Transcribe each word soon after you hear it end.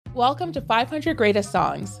Welcome to 500 Greatest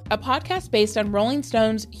Songs, a podcast based on Rolling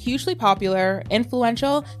Stone's hugely popular,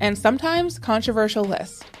 influential, and sometimes controversial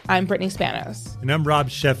list. I'm Brittany Spanos. And I'm Rob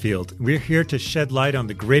Sheffield. We're here to shed light on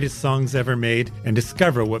the greatest songs ever made and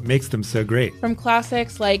discover what makes them so great. From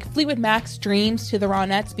classics like Fleetwood Mac's Dreams to the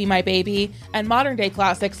Ronettes' Be My Baby, and modern-day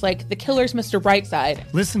classics like The Killers' Mr.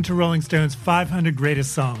 Brightside. Listen to Rolling Stone's 500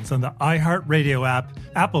 Greatest Songs on the iHeartRadio app,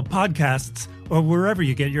 Apple Podcasts, or wherever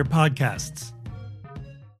you get your podcasts.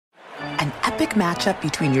 An epic matchup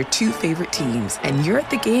between your two favorite teams, and you're at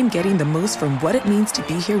the game getting the most from what it means to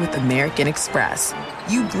be here with American Express.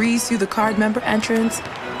 You breeze through the card member entrance,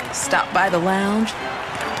 stop by the lounge.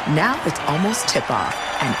 Now it's almost tip-off,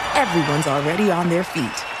 and everyone's already on their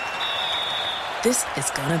feet. This is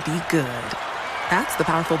gonna be good. That's the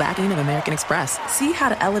powerful backing of American Express. See how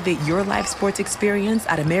to elevate your live sports experience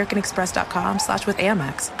at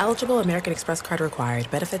americanexpress.com/withAmex. Eligible American Express card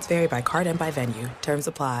required. Benefits vary by card and by venue. Terms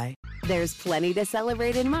apply. There's plenty to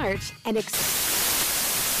celebrate in March and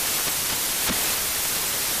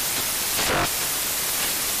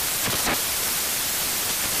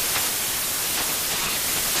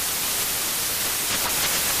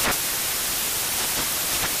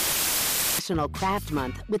National Craft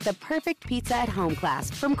Month with the perfect pizza at home class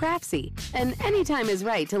from Craftsy. And anytime is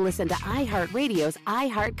right to listen to iHeartRadio's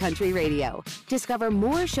iHeartCountry Radio. Discover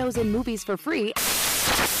more shows and movies for free.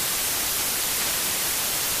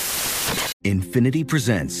 Infiniti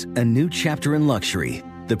presents a new chapter in luxury,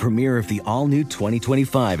 the premiere of the all-new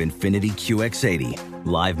 2025 Infiniti QX80,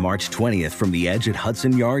 live March 20th from the Edge at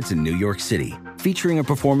Hudson Yards in New York City, featuring a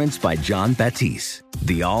performance by Jon Batiste.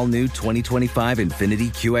 The all-new 2025 Infiniti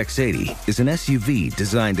QX80 is an SUV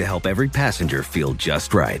designed to help every passenger feel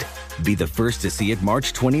just right. Be the first to see it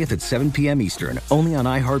March 20th at 7 p.m. Eastern, only on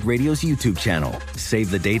iHeartRadio's YouTube channel. Save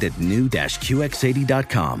the date at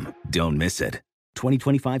new-QX80.com. Don't miss it.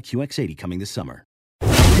 2025 QX80 coming this summer.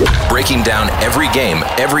 Breaking down every game,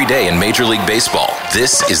 every day in Major League Baseball.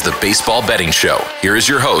 This is the Baseball Betting Show. Here is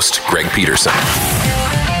your host, Greg Peterson.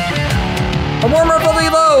 A warm up,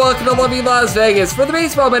 hello, welcome to lovely Las Vegas for the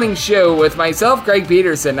Baseball Betting Show with myself, Greg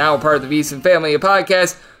Peterson, now a part of the VSiN family of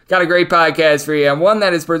podcasts. Got a great podcast for you, and one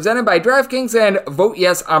that is presented by DraftKings and Vote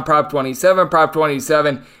Yes on Prop 27. Prop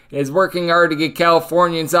 27 is working hard to get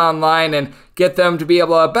Californians online and get them to be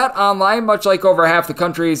able to bet online, much like over half the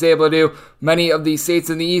country is able to do. Many of these states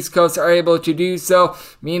in the East Coast are able to do so.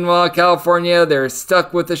 Meanwhile, California, they're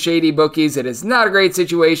stuck with the shady bookies. It is not a great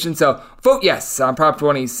situation, so vote yes on Prop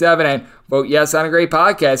 27 and vote yes on a great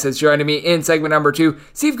podcast. Has joined me in segment number 2,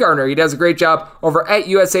 Steve Gardner. He does a great job over at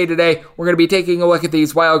USA Today. We're going to be taking a look at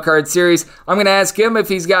these wild card series. I'm going to ask him if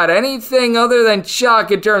he's got anything other than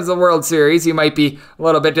chalk in terms of the World Series. He might be a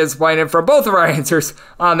little bit disappointed from both of our answers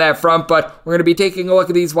on that front, but we're going to be taking a look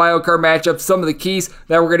at these wild card matchups, some of the keys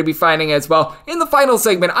that we're going to be finding as well. In the final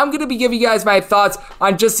segment, I'm going to be giving you guys my thoughts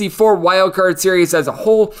on just the 4 wild card series as a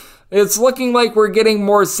whole. It's looking like we're getting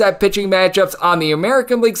more set pitching matchups on the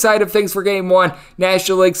American League side of things for Game 1.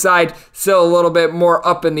 National League side, still a little bit more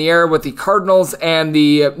up in the air with the Cardinals and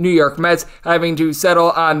the New York Mets having to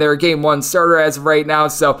settle on their Game 1 starter as of right now.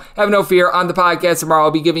 So have no fear, on the podcast tomorrow,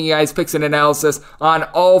 I'll be giving you guys picks and analysis on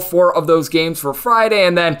all 4 of those games for Friday.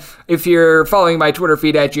 And then if you're following my Twitter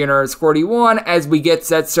feed at GNRS41, as we get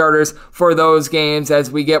set starters for those games, as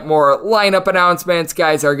we get more lineup announcements,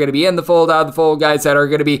 guys are going to be in the fold, out of the fold, guys that are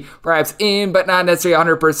going to be perhaps in, but not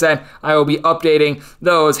necessarily 100%. I will be updating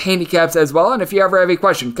those handicaps as well. And if you ever have a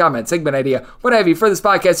question, comment, segment idea, what have you for this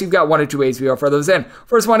podcast, you've got 1 or 2 ways we offer those in.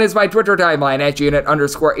 First one is my Twitter timeline at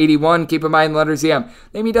unit_81. Keep in mind, letters EM.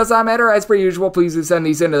 Name does not matter. As per usual, please do send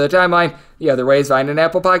these into the timeline. The other way is find an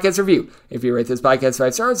Apple Podcast review. If you rate this podcast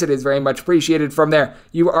 5 stars, it is very much appreciated. From there,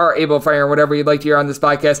 you are able to fire whatever you'd like to hear on this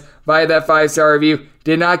podcast via that 5-star review.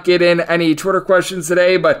 Did not get in any Twitter questions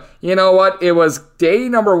today, but you know what? It was day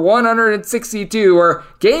number 162, or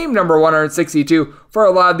game number 162 for a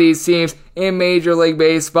lot of these teams in Major League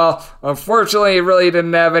Baseball. Unfortunately, it really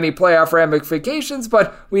didn't have any playoff ramifications,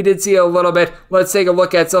 but we did see a little bit. Let's take a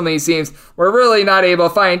look at some of these teams. We're really not able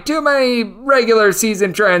to find too many regular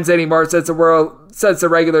season trends anymore since the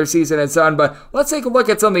regular season is done, but let's take a look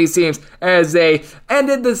at some of these teams as they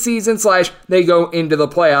ended the season / they go into the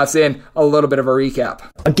playoffs in a little bit of a recap.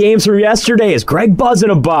 Games from yesterday is Greg buzzing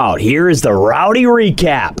about. Here is the rowdy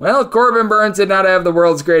recap. Well, Corbin Burnes did not have the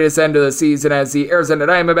world's greatest end of the season as the Arizona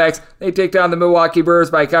Diamondbacks, they take down the Milwaukee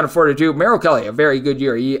Brewers by a count of 4-2. Merrill Kelly, a very good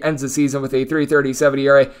year. He ends the season with a 3.37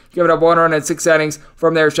 ERA, giving up 1 run in 6 innings.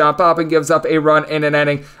 From there, Sean Poppin gives up a run in an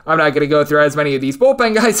inning. I'm not going to go through as many of these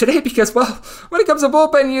bullpen guys today because, well, when it comes to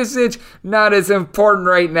bullpen usage, not as important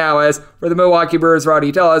right now. As for the Milwaukee Brewers,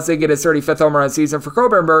 Rowdy Tellez, they get his 35th home run season. For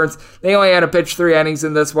Corbin Burns, they only had to pitch 3 innings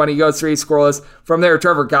in this one. He goes 3 scoreless. From there,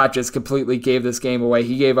 Trevor Gott just completely gave this game away.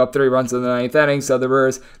 He gave up 3 runs in the 9th inning, so the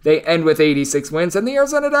Brewers, they end with 86 wins. And the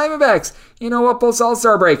Arizona Diamondbacks, you know what, post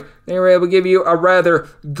All-Star break, they were able to give you a rather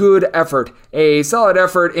good effort, a solid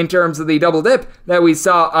effort in terms of the double dip that we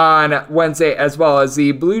saw on Wednesday, as well as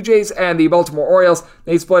the Blue Jays and the Baltimore Orioles.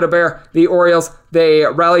 They split a pair. The Orioles, they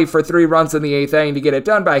rallied for 3 runs in the 8th inning to get it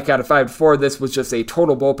done by a count of 5-4. This was just a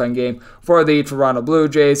total bullpen game for the Toronto Blue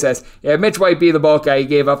Jays, as Mitch White be the bulk guy. He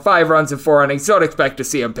gave up 5 runs in 4 innings. Don't expect to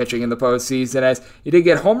see him pitching in the postseason, as he did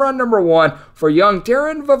get home run number 1 for young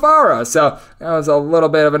Terrin Vavara. So that was a little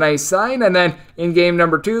bit of a nice sign. And then in game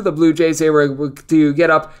number 2, the Blue Jays, they were able to get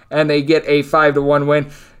up and they get a 5-1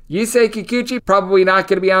 win. Yusei Kikuchi, probably not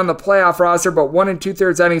going to be on the playoff roster, but 1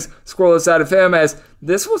 2/3 innings scoreless out of him, as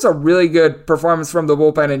this was a really good performance from the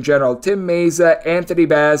bullpen in general. Tim Meza, Anthony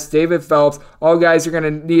Bass, David Phelps, all guys you're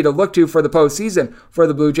going to need to look to for the postseason. For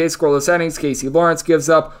the Blue Jays, scoreless innings. Casey Lawrence gives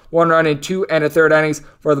up 1 run in 2 1/3 innings.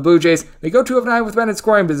 For the Blue Jays, they go 2 of 9 with men in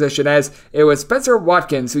scoring position, as it was Spencer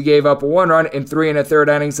Watkins who gave up 1 run in 3 1/3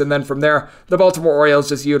 innings. And then from there, the Baltimore Orioles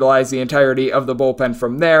just utilized the entirety of the bullpen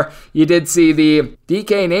from there. You did see the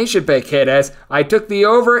DK Nation pick hit, as I took the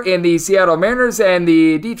over in the Seattle Mariners and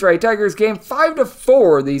the Detroit Tigers game.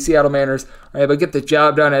 5-4, the Seattle Mariners are able to get the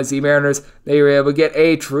job done, as the Mariners, they were able to get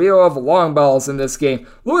a trio of long balls in this game.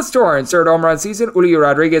 Luis Torrens, 3rd home run season. Julio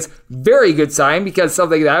Rodriguez, very good sign, because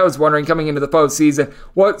something that I was wondering coming into the postseason,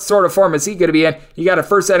 what sort of form is he going to be in? He got a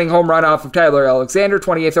first inning home run off of Tyler Alexander,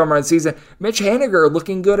 28th home run season. Mitch Haniger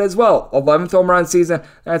looking good as well, 11th home run season.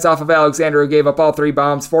 That's off of Alexander, who gave up all 3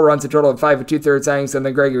 bombs, 4 runs in total in 5 2/3 innings, and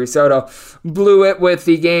then Gregory Soto blew it with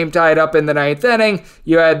the game tied up in the 9th inning.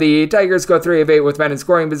 You had the Tigers go 3 of 8 with men in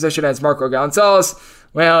scoring position, as Marco Gonzalez,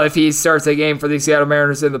 well, if he starts a game for the Seattle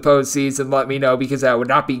Mariners in the postseason, let me know, because that would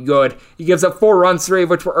not be good. He gives up 4 runs, 3 of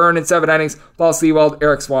which were earned in 7 innings. Paul Sewald,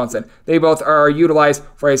 Eric Swanson, they both are utilized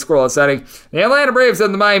for a scoreless inning. The Atlanta Braves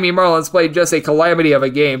and the Miami Marlins played just a calamity of a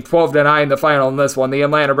game, 12-9 in the final in this one. The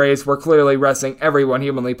Atlanta Braves were clearly resting everyone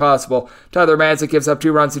humanly possible. Tyler Madsen gives up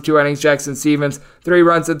 2 runs in 2 innings. Jackson Stevens, 3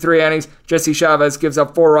 runs in 3 innings. Jesse Chavez gives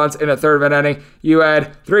up 4 runs in 1/3 of an inning. You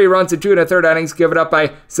had 3 runs in 2 1/3 innings given up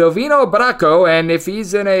by Silvino Baracco, and if he's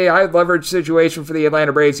in a high leverage situation for the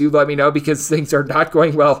Atlanta Braves, you let me know, because things are not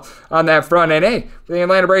going well on that front. And hey, for the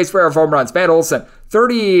Atlanta Braves, pair of home runs. Matt Olson,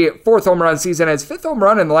 34th home run season, his 5th home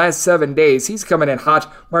run in the last 7 days. He's coming in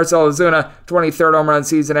hot. Marcell Ozuna, 23rd home run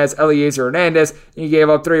season as Eliezer Hernandez. He gave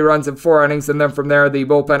up 3 runs in 4 innings, and then from there, the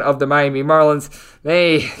bullpen of the Miami Marlins,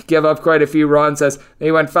 they give up quite a few runs, as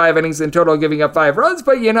they went 5 innings in total, giving up 5 runs.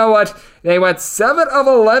 But you know what? They went 7 of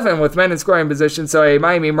 11 with men in scoring position, so a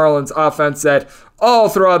Miami Marlins offense that all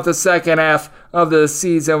throughout the second half of the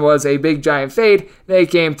season was a big giant fade. They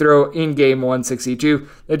came through in game 162.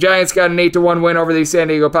 The Giants got an 8-1 win over the San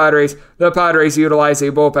Diego Padres. The Padres utilized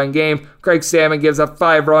a bullpen game. Craig Stammen gives up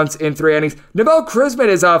 5 runs in 3 innings. Nabel Crismet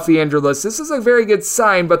is off the injured list. This is a very good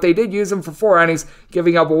sign, but they did use him for 4 innings,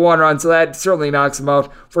 giving up 1 run, so that certainly knocks him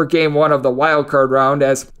out for game 1 of the wild card round,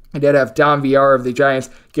 as I did have Dom Villar of the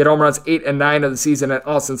Giants get home runs 8 and 9 of the season, and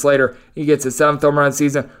Austin Slater, he gets his 7th home run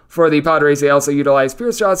season. For the Padres, they also utilized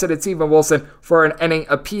Pierce Johnson and Steven Wilson for an inning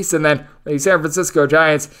apiece. And then the San Francisco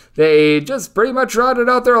Giants, they just pretty much trotted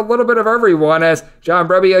out there a little bit of everyone, as John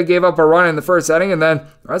Brebbia gave up a run in the first inning, and then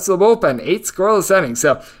the rest of the bullpen, 8 scoreless innings.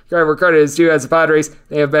 So credit is due, as the Padres,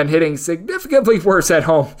 they have been hitting significantly worse at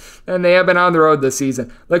home than they have been on the road this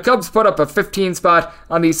season. The Cubs put up a 15 spot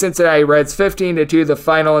on the Cincinnati Reds, 15-2 the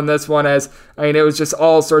final in this one, as it was just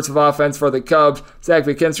all sorts of offense for the Cubs. Zach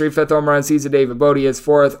McKinstry, 5th home run season. David Bote, his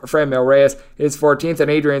 4th. Franmil Reyes, his 14th. And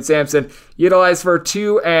Adrian Sampson utilized for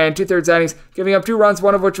 2 2/3 innings, giving up 2 runs,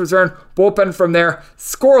 1 of which was earned. Bullpen from there,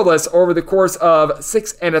 scoreless over the course of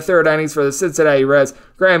 6 1/3 innings for the Cincinnati Reds.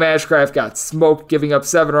 Graham Ashcraft got smoked, giving up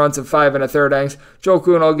 7 runs in 5 1/3 innings. Joe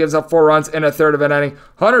Kuhnel gives up 4 runs in 1/3 of an inning.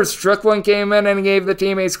 Hunter Strickland came in and gave the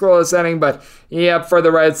team a scoreless inning, but yep, for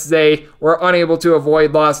the Reds, they were unable to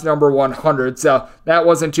avoid loss number 100, so that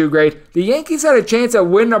wasn't too great. The Yankees had a chance at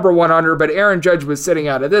win number 100, but Aaron Judge was sitting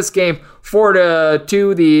out of this game.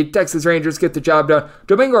 4-2, the Texas Rangers get the job done.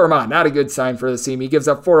 Domingo Germán, not a good sign for this team. He gives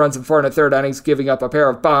up 4 runs in 4 1/3 innings, giving up a pair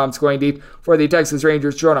of bombs going deep for the Texas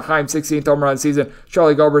Rangers. Jonah Heim, 16th home run season.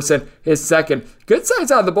 Charlie Culberson, his 2nd. Good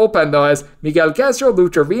signs on the bullpen, though, as Miguel Castro, Lou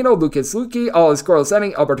Trevino, Lucas Luque, all is scoreless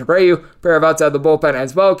inning. Alberto Abreu, pair of outs out of the bullpen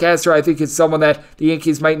as well. Castro, I think, is someone that the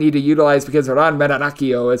Yankees might need to utilize because Ron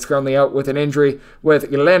Medanacchio is currently out with an injury.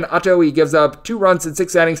 With Glenn Otto, he gives up 2 runs in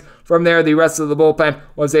 6 innings. From there, the rest of the bullpen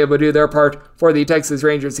was able to do their part for the Texas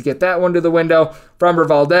Rangers to get that one to the window. Framber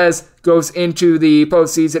Valdez goes into the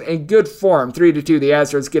postseason in good form. 3-2, the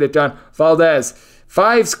Astros get it done. Valdez,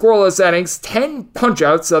 5 scoreless innings, 10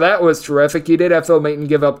 punch-outs, so that was terrific. He did have Phil Maton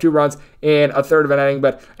give up 2 runs in a third of an inning,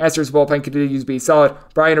 but Astros bullpen continues to be solid.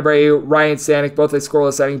 Brian Abreu, Ryan Stanek, both a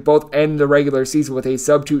scoreless inning, both end the regular season with a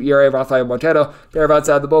sub-2 ERA. Rafael Montero, pair of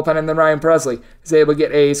outside the bullpen, and then Ryan Presley is able to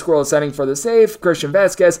get a scoreless inning for the save. Christian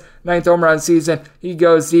Vasquez, 9th home run season. He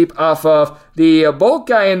goes deep off of the bulk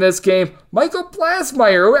guy in this game, Michael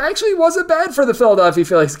Plasmeyer, who actually wasn't bad for the Philadelphia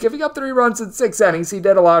Phillies, giving up 3 runs in 6 innings. He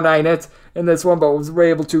did allow 9 hits in this one, but was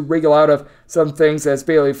able to wriggle out of some things as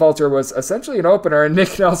Bailey Falter was essentially an opener, and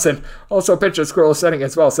Nick Nelson also pitched a scoreless inning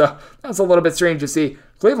as well. So that's a little bit strange to see.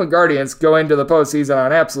 Cleveland Guardians go into the postseason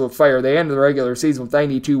on absolute fire. They end the regular season with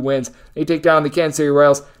 92 wins. They take down the Kansas City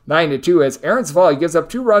Royals 9-2 as Aaron Civale gives up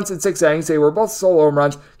 2 runs in 6 innings. They were both solo home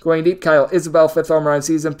runs. Going deep, Kyle Isabel, 5th home run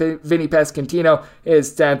season. Vinny Pasquantino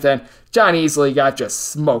is 10th, and John Easley got just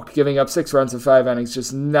smoked, giving up 6 runs in 5 innings.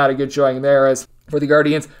 Just not a good showing there. As for the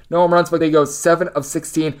Guardians, no home runs, but they go 7 of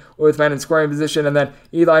 16 with men in scoring position. And then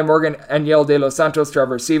Eli Morgan, Aniel De Los Santos,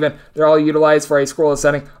 Trevor Seaman, they're all utilized for a scoreless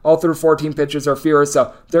inning. All through 14 pitches or fewer,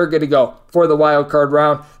 so they're good to go for the wild card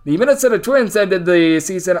round. The Minnesota Twins ended the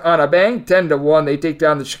season on a bang, 10-1. They take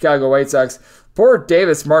down the Chicago White Sox. Poor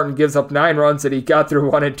Davis Martin gives up 9 runs and he got through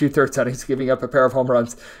 1 2/3 innings, giving up a pair of home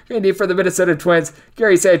runs. Indeed, for the Minnesota Twins,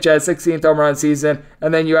 Gary Sanchez, 16th home run season.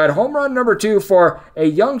 And then you had home run number 2 for a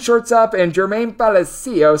young shortstop and Jermaine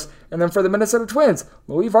Palacios. And then for the Minnesota Twins,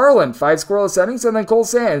 Louis Varland, 5 scoreless innings, and then Cole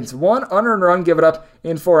Sands, 1 unearned run given up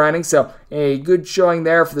in 4 innings. So a good showing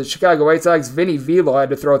there for the Chicago White Sox. Vinny Velo had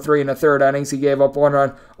to throw 3 1/3 innings. He gave up 1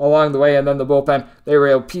 run along the way, and then the bullpen, they were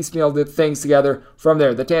able to piecemeal things together from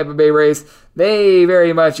there. The Tampa Bay Rays, they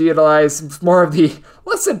very much utilize more of the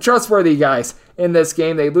less than trustworthy guys in this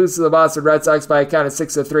game. They lose to the Boston Red Sox by a count of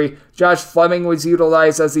 6-3. Josh Fleming was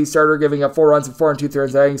utilized as the starter, giving up 4 runs in 4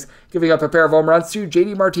 2/3 innings, giving up a pair of home runs to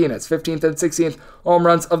JD Martinez, 15th and 16th home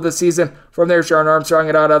runs of the season. From there, Sharon Armstrong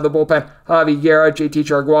it out of the bullpen. Javi Guerra, JT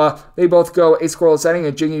Chargois, they both go a scoreless inning,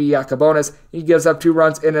 and Jingy Yacabonis, he gives up 2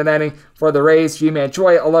 runs in an inning for the Rays. Ji-Man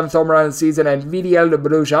Choi, 11th home run of the season, and Vidiel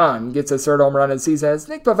Brujan gets his 3rd home run of the season as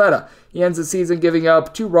Nick Pivetta. He ends the season giving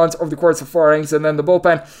up 2 runs over the course of 4 innings, and then the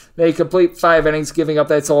bullpen, they complete 5 innings, giving up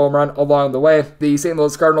that solo home run along the way. The St.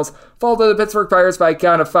 Louis Cardinals fall to the Pittsburgh Pirates by a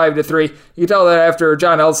count of 5-3. You can tell that after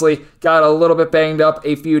John Elsley got a little bit banged up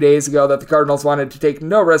a few days ago that the Cardinals wanted to take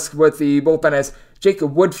no risk with the bullpen as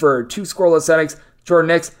Jacob Woodford, 2 scoreless innings.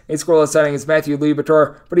 Jordan Hicks, a scoreless inning as Matthew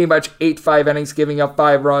Liberatore, pretty much 5 innings, giving up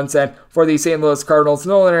 5 runs. And for the St. Louis Cardinals,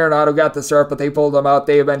 Nolan Arenado got the start, but they pulled him out.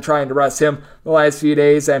 They have been trying to rest him the last few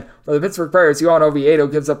days. And for the Pittsburgh Pirates, Juan Oviedo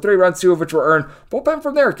gives up 3 runs, 2 of which were earned. Bullpen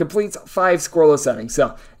from there completes 5 scoreless innings.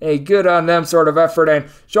 So a good on them sort of effort. And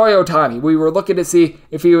Shohei Ohtani, we were looking to see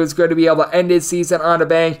if he was going to be able to end his season on a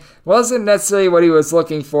bang. Wasn't necessarily what he was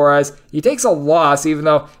looking for, as he takes a loss, even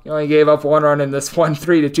though he only gave up 1 run in this one,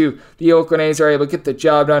 3-2. The Oakland A's are able to get the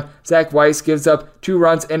job done. Zach Weiss gives up 2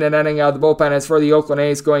 runs in an inning out of the bullpen. As for the Oakland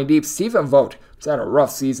A's going deep, Stephen Vogt has had a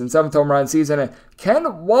rough season, 7th home run season, and Ken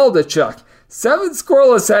Waldichuk, 7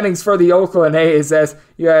 scoreless innings for the Oakland A's, as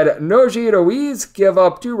you had Noji Ruiz give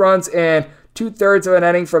up 2 runs in 2/3 of an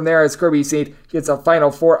inning. From there, as Kirby Seed gets a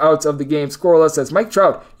final 4 outs of the game scoreless, as Mike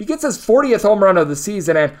Trout, he gets his 40th home run of the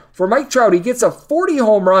season. And for Mike Trout, he gets a 40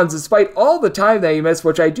 home runs despite all the time that he missed,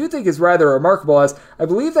 which I do think is rather remarkable, as I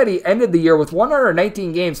believe that he ended the year with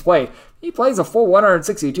 119 games played. He plays a full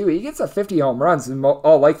 162. He gets a 50 home runs in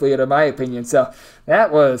all likelihood, in my opinion. So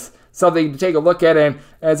that was something to take a look at. And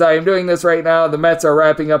as I am doing this right now, the Mets are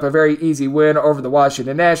wrapping up a very easy win over the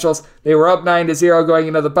Washington Nationals. They were up 9-0 going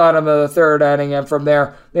into the bottom of the 3rd inning, and from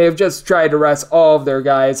there, they have just tried to rest all of their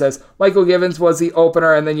guys, as Michael Givens was the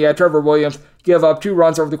opener, and then you had Trevor Williams give up 2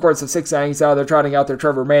 runs over the course of 6 innings. Now they're trotting out their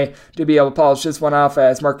Trevor May to be able to polish this one off,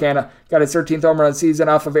 as Mark Canha got his 13th home run season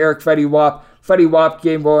off of Eric Fetty Wap. Fetty Wap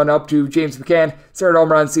game going up to James McCann, 3rd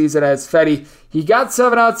home run season as Fetty. He got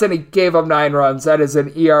 7 outs and he gave up 9 runs. That is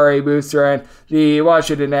an ERA booster. And the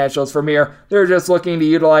Washington Nationals from here, they're just looking to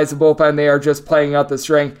utilize the bullpen. They are just playing out the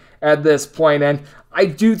string at this point. And I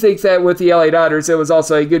do think that with the LA Dodgers, it was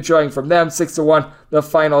also a good showing from them, 6-1. The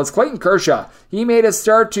final is Clayton Kershaw. He made a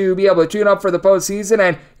start to be able to tune up for the postseason,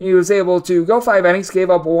 and he was able to go 5 innings, gave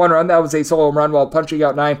up 1 run. That was a solo home run while punching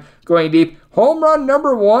out 9. Going deep, home run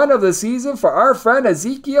number 1 of the season for our friend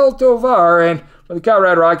Ezequiel Tovar. And for the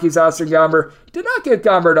Colorado Rockies, Austin Gomber did not get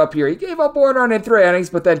Gombered up here. He gave up 1 run in 3 innings,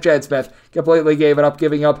 but then Chad Smith completely gave it up,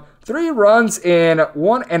 giving up 3 runs in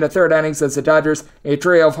 1 1/3 innings as the Dodgers a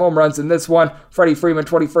trio of home runs in this one. Freddie Freeman,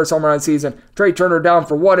 21st home run season. Trey Turner down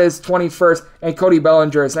for what is 21st, and Cody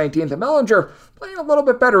Bellinger is 19th. And Bellinger playing a little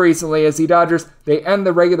bit better recently as the Dodgers, they end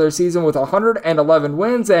the regular season with 111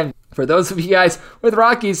 wins. And for those of you guys with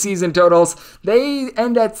Rockies season totals, they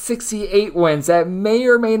end at 68 wins. That may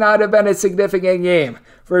or may not have been a significant game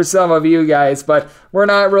for some of you guys, but we're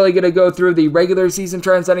not really going to go through the regular season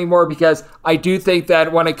trends anymore because I do think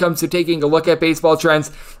that when it comes to taking a look at baseball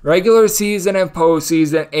trends, regular season and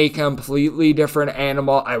postseason, a completely different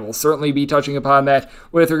animal. I will certainly be touching upon that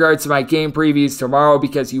with regards to my game previews tomorrow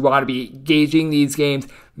because you want to be gauging these games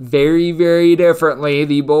very, very differently.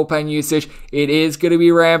 The bullpen usage, it is going to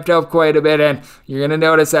be ramped up quite a bit, and you're going to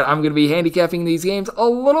notice that I'm going to be handicapping these games a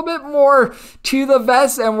little bit more to the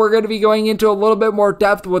vest, and we're going to be going into a little bit more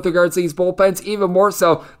depth with regards to these bullpens, even more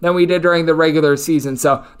so than we did during the regular season.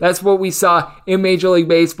 So that's what we saw in Major League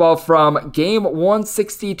Baseball from game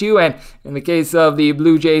 162, and in the case of the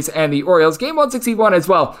Blue Jays and the Orioles, game 161 as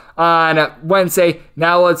well on Wednesday.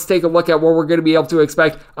 Now let's take a look at what we're going to be able to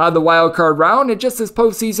expect on the wild card round and just this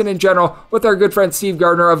postseason in general with our good friend Steve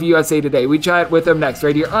Gardner of USA Today. We chat with him next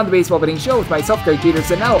right here on the Baseball Betting Show with myself, Greg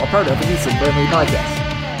Peterson, now a part of the VSiN Family Podcast.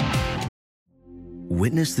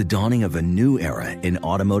 Witness the dawning of a new era in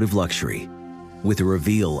automotive luxury with a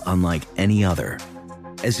reveal unlike any other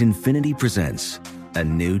as Infiniti presents a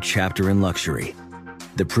new chapter in luxury,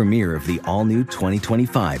 the premiere of the all-new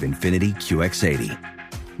 2025 Infiniti QX80.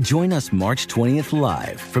 Join us March 20th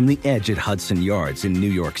live from the Edge at Hudson Yards in New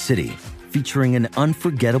York City, featuring an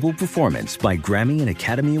unforgettable performance by Grammy and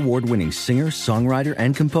Academy Award-winning singer, songwriter,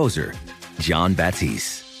 and composer, Jon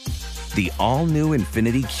Batiste. The all-new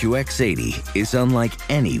Infiniti QX80 is unlike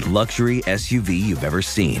any luxury SUV you've ever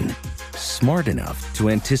seen. Smart enough to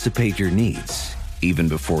anticipate your needs, even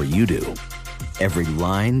before you do. Every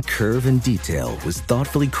line, curve, and detail was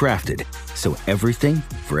thoughtfully crafted, so everything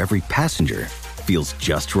for every passenger feels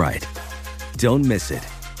just right. Don't miss it.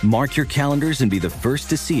 Mark your calendars and be the first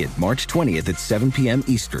to see it March 20th at 7 p.m.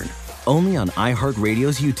 Eastern, only on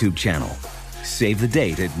iHeartRadio's YouTube channel. Save the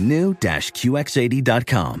date at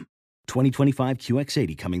new-QX80.com. 2025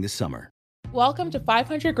 QX80 coming this summer. Welcome to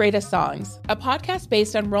 500 Greatest Songs, a podcast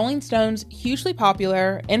based on Rolling Stone's hugely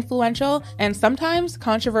popular, influential, and sometimes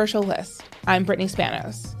controversial list. I'm Brittany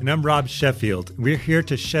Spanos. And I'm Rob Sheffield. We're here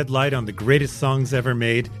to shed light on the greatest songs ever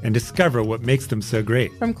made and discover what makes them so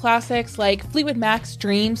great. From classics like Fleetwood Mac's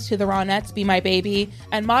Dreams to the Ronettes' Be My Baby,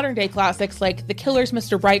 and modern-day classics like The Killer's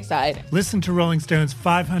Mr. Brightside. Listen to Rolling Stone's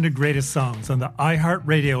 500 Greatest Songs on the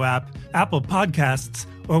iHeartRadio app, Apple Podcasts,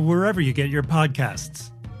 or wherever you get your podcasts.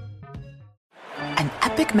 An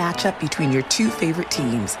epic matchup between your 2 favorite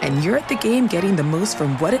teams, and you're at the game getting the most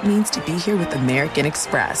from what it means to be here with American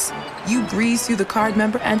Express. You breeze through the card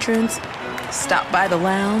member entrance, stop by the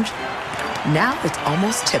lounge. Now it's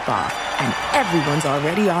almost tip-off, and everyone's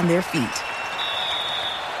already on their feet.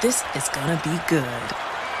 This is gonna be good.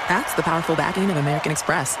 That's the powerful backing of American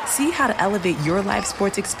Express. See how to elevate your live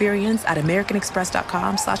sports experience at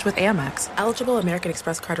americanexpress.com/withAmex. Eligible American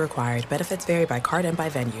Express card required. Benefits vary by card and by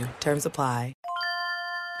venue. Terms apply.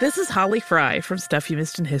 This is Holly Fry from Stuff You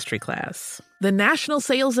Missed in History class. The national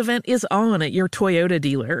sales event is on at your Toyota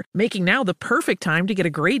dealer, making now the perfect time to get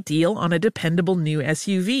a great deal on a dependable new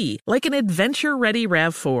SUV, like an adventure-ready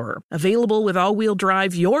RAV4. Available with all-wheel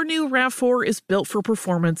drive, your new RAV4 is built for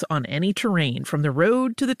performance on any terrain, from the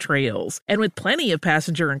road to the trails. And with plenty of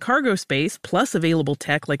passenger and cargo space, plus available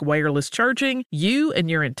tech like wireless charging, you and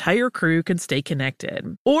your entire crew can stay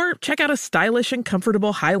connected. Or check out a stylish and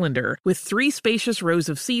comfortable Highlander with 3 spacious rows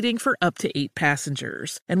of seating for up to 8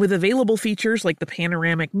 passengers. And with available features like the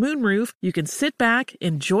panoramic moonroof, you can sit back,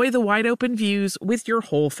 enjoy the wide open views with your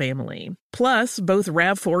whole family. Plus, both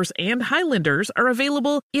RAV4s and Highlanders are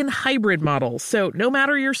available in hybrid models, so no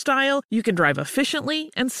matter your style, you can drive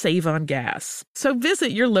efficiently and save on gas. So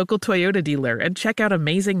visit your local Toyota dealer and check out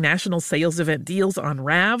amazing national sales event deals on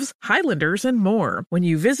RAVs, Highlanders, and more when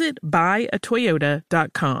you visit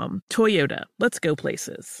buyatoyota.com. Toyota, let's go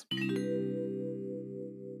places.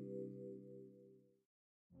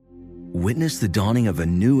 Witness the dawning of a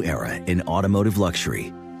new era in automotive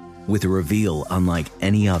luxury with a reveal unlike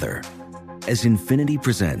any other as Infiniti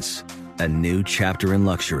presents a new chapter in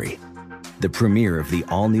luxury, the premiere of the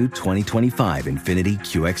all-new 2025 Infiniti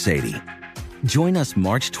QX80. Join us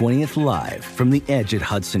March 20th live from the Edge at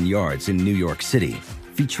Hudson Yards in New York City,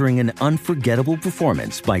 featuring an unforgettable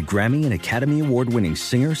performance by Grammy and Academy Award-winning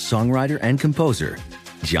singer, songwriter, and composer,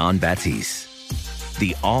 Jon Batiste.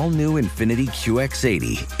 The all-new Infiniti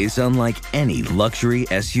QX80 is unlike any luxury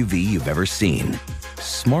SUV you've ever seen.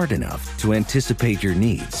 Smart enough to anticipate your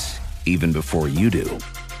needs, even before you do.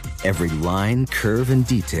 Every line, curve, and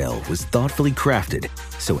detail was thoughtfully crafted,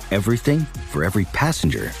 so everything for every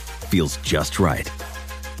passenger feels just right.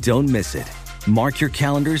 Don't miss it. Mark your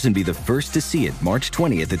calendars and be the first to see it March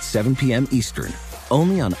 20th at 7 p.m. Eastern,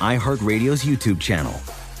 only on iHeartRadio's YouTube channel.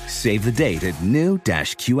 Save the date at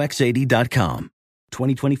new-QX80.com.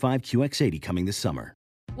 2025 QX80 coming this summer.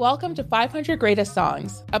 Welcome to 500 Greatest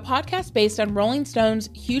Songs, a podcast based on Rolling Stone's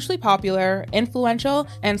hugely popular, influential,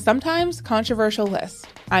 and sometimes controversial list.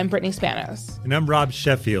 I'm Brittany Spanos. And I'm Rob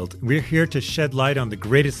Sheffield. We're here to shed light on the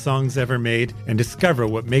greatest songs ever made and discover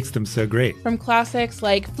what makes them so great. From classics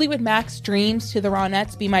like Fleetwood Mac's Dreams to the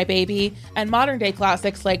Ronettes' Be My Baby, and modern-day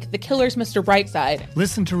classics like The Killers' Mr. Brightside.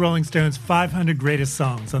 Listen to Rolling Stone's 500 Greatest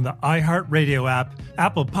Songs on the iHeartRadio app,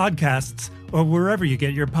 Apple Podcasts, or wherever you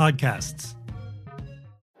get your podcasts.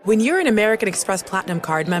 When you're an American Express Platinum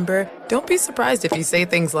card member, don't be surprised if you say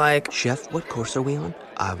things like, "Chef, what course are we on?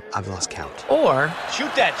 I've lost count." Or,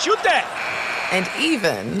 Shoot that! And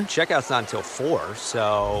even, Checkout's not until 4,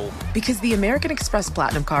 so... Because the American Express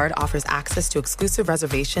Platinum Card offers access to exclusive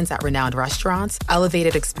reservations at renowned restaurants,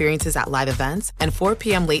 elevated experiences at live events, and 4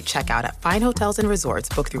 p.m. late checkout at fine hotels and resorts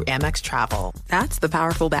booked through Amex Travel. That's the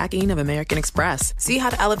powerful backing of American Express. See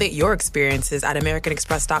how to elevate your experiences at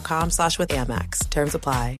americanexpress.com/withAmex. Terms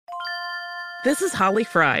apply. This is Holly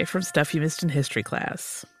Fry from Stuff You Missed in History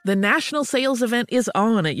Class. The national sales event is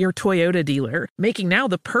on at your Toyota dealer, making now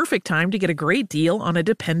the perfect time to get a great deal on a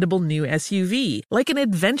dependable new SUV, like an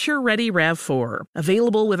adventure-ready RAV4.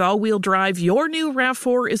 Available with all-wheel drive, your new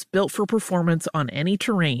RAV4 is built for performance on any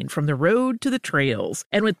terrain, from the road to the trails.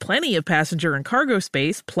 And with plenty of passenger and cargo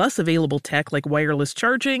space, plus available tech like wireless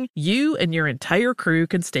charging, you and your entire crew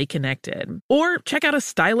can stay connected. Or check out a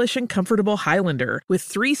stylish and comfortable Highlander with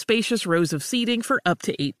 3 spacious rows of seating for up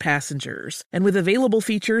to 8 passengers. And with available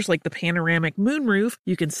features like the panoramic moonroof,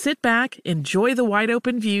 you can sit back, enjoy the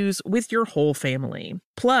wide-open views with your whole family.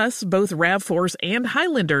 Plus, both RAV4s and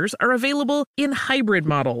Highlanders are available in hybrid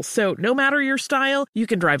models, so no matter your style, you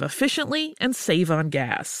can drive efficiently and save on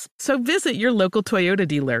gas. So visit your local Toyota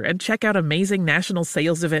dealer and check out amazing national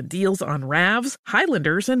sales event deals on RAVs,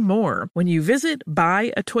 Highlanders, and more when you visit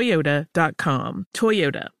buyatoyota.com.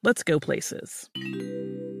 Toyota, let's go places.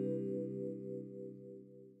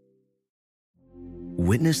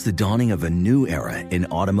 Witness the dawning of a new era in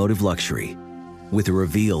automotive luxury with a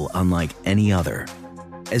reveal unlike any other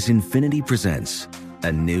as Infiniti presents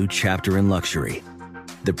a new chapter in luxury,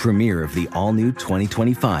 the premiere of the all-new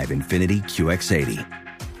 2025 Infiniti QX80.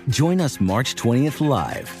 Join us March 20th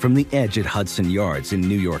live from the Edge at Hudson Yards in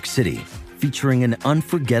New York City, featuring an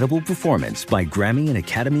unforgettable performance by Grammy and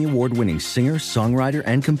Academy Award-winning singer, songwriter,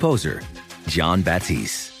 and composer, Jon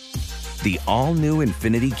Batiste. The all-new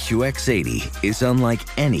Infiniti QX80 is unlike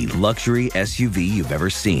any luxury SUV you've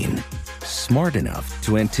ever seen. Smart enough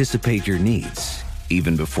to anticipate your needs,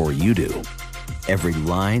 even before you do. Every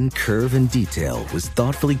line, curve, and detail was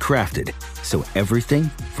thoughtfully crafted, so everything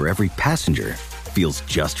for every passenger feels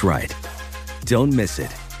just right. Don't miss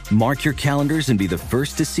it. Mark your calendars and be the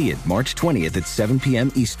first to see it March 20th at 7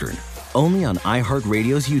 p.m. Eastern, only on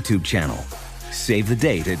iHeartRadio's YouTube channel. Save the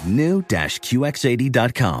date at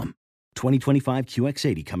new-QX80.com. 2025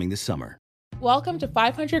 QX80 coming this summer. Welcome to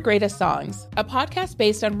 500 Greatest Songs, a podcast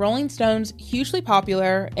based on Rolling Stone's hugely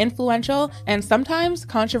popular, influential, and sometimes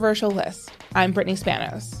controversial list. I'm Brittany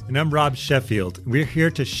Spanos. And I'm Rob Sheffield. We're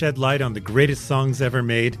here to shed light on the greatest songs ever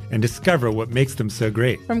made and discover what makes them so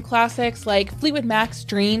great. From classics like Fleetwood Mac's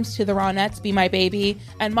Dreams to the Ronettes' Be My Baby,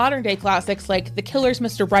 and modern-day classics like The Killers'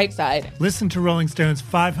 Mr. Brightside. Listen to Rolling Stone's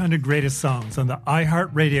 500 Greatest Songs on the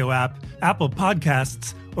iHeartRadio app, Apple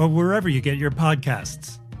Podcasts, or wherever you get your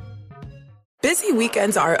podcasts. Busy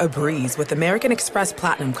weekends are a breeze with American Express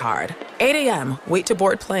Platinum Card. 8 a.m., wait to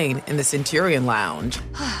board plane in the Centurion Lounge.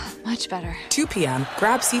 Much better. 2 p.m.,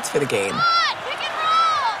 grab seats for the game.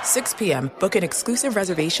 6 p.m., book an exclusive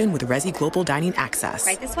reservation with Resi Global Dining Access.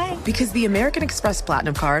 Right this way. Because the American Express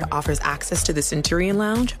Platinum Card offers access to the Centurion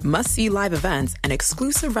Lounge, must-see live events, and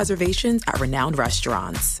exclusive reservations at renowned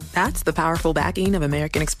restaurants. That's the powerful backing of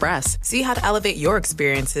American Express. See how to elevate your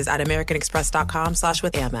experiences at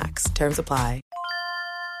americanexpress.com/withAmex. Terms apply.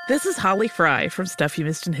 This is Holly Fry from Stuff You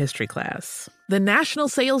Missed in History Class. The national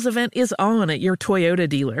sales event is on at your Toyota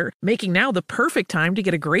dealer, making now the perfect time to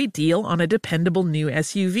get a great deal on a dependable new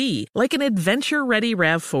SUV, like an adventure-ready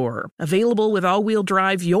RAV4. Available with all-wheel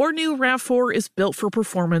drive, your new RAV4 is built for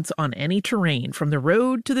performance on any terrain, from the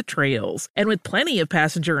road to the trails. And with plenty of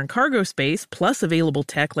passenger and cargo space, plus available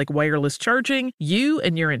tech like wireless charging, you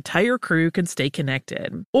and your entire crew can stay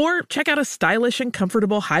connected. Or check out a stylish and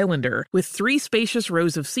comfortable Highlander with 3 spacious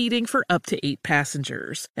rows of seating for up to 8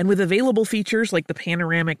 passengers. And with available features like the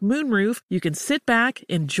panoramic moonroof, you can sit back,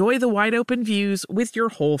 enjoy the wide open views with your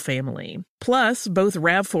whole family. Plus, both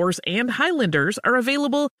RAV4s and Highlanders are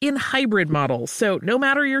available in hybrid models, so no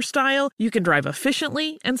matter your style, you can drive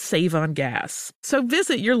efficiently and save on gas. So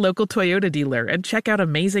visit your local Toyota dealer and check out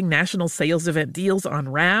amazing national sales event deals on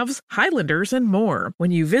RAVs, Highlanders, and more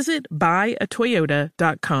when you visit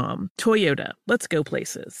buyatoyota.com. Toyota, let's go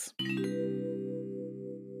places.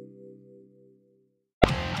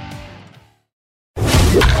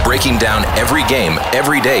 Breaking down every game,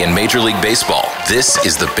 every day in Major League Baseball. This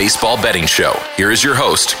is the Baseball Betting Show. Here is your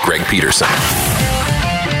host, Greg Peterson.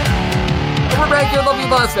 We're back here in lovely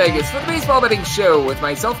Las Vegas for the Baseball Betting Show with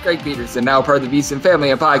myself, Greg Peterson, now part of the VSiN Family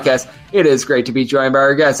Podcast. It is great to be joined by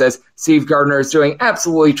our guest, as Steve Gardner is doing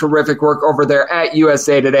absolutely terrific work over there at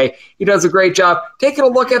USA Today. He does a great job taking a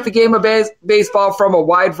look at the game of baseball from a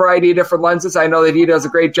wide variety of different lenses. I know that he does a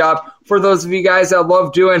great job for those of you guys that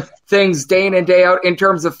love doing things day in and day out in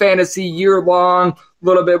terms of fantasy year-long, a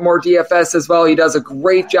little bit more DFS as well. He does a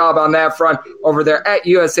great job on that front over there at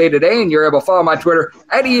USA Today, and you're able to follow him on Twitter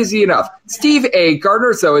at Easy Enough. Steve A.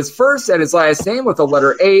 Gardner, so his first and his last name with the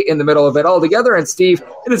letter A in the middle of it all together. And Steve,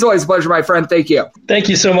 it is always a pleasure, my friend. Thank you. Thank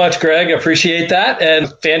you so much, Greg. Appreciate that,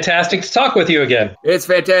 and fantastic to talk with you again. It's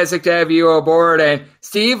fantastic to have you aboard. And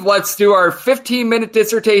Steve, let's do our 15-minute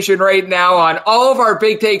dissertation right now on all of our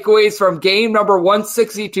big takeaways from game number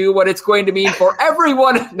 162, what it's going to mean for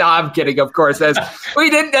everyone. No, I'm kidding, of course, as we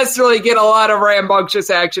didn't necessarily get a lot of rambunctious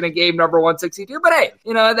action in game number 162. But hey,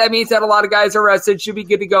 that means that a lot of guys are rested, should be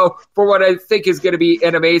good to go for what I think is going to be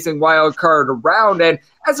an amazing wild card round. And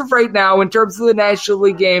as of right now, in terms of the National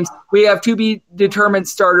League games, we have to be determined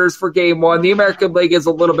starters for Game 1. The American League is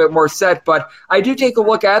a little bit more set, but I do take a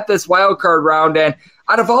look at this wild card round, and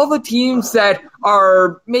out of all the teams that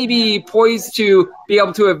are maybe poised to be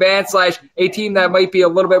able to advance / a team that might be a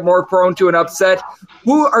little bit more prone to an upset,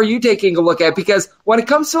 who are you taking a look at? Because when it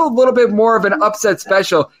comes to a little bit more of an upset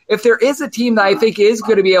special, if there is a team that I think is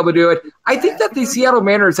going to be able to do it, I think that the Seattle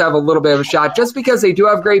Mariners have a little bit of a shot just because they do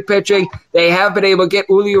have great pitching. They have been able to get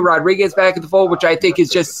Julio Rodriguez back in the fold, which I think is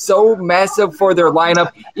just so massive for their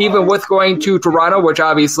lineup, even with going to Toronto, which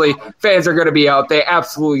obviously fans are going to be out. They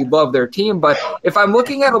absolutely love their team. But if I'm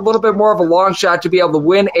looking at a little bit more of a long shot to be able to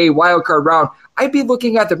win a wild card round, I'd be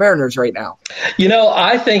looking at the Mariners right now.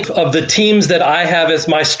 I think of the teams that I have as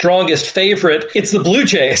my strongest favorite, it's the Blue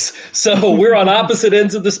Jays. So we're on opposite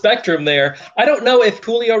ends of the spectrum there. I don't know if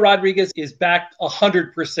Julio Rodriguez is back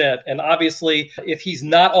 100%. And obviously, if he's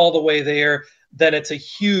not all the way there, then it's a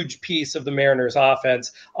huge piece of the Mariners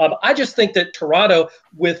offense. I just think that Toronto,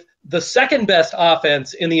 with the second best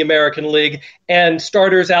offense in the American League and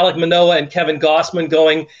starters Alek Manoah and Kevin Gausman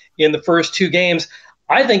going in the first 2 games,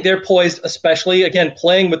 I think they're poised, especially, again,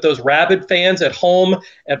 playing with those rabid fans at home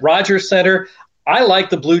at Rogers Center. I like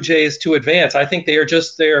the Blue Jays to advance. I think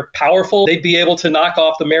they're powerful. They'd be able to knock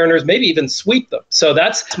off the Mariners, maybe even sweep them. So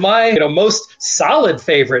that's my most solid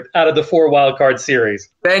favorite out of the 4 wildcard series.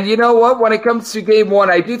 And you know what? When it comes to game 1,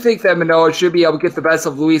 I do think that Manoah should be able to get the best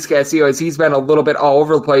of Luis Castillo, as he's been a little bit all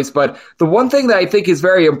over the place. But the one thing that I think is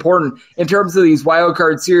very important in terms of these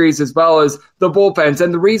wildcard series as well is the bullpens.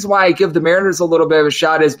 And the reason why I give the Mariners a little bit of a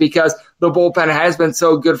shot is because the bullpen has been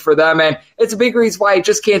so good for them. And it's a big reason why I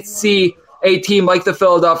just can't see a team like the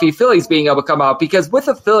Philadelphia Phillies being able to come out, because with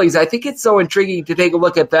the Phillies, I think it's so intriguing to take a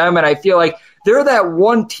look at them, and I feel like they're that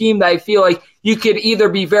one team that I feel like you could either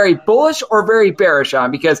be very bullish or very bearish on,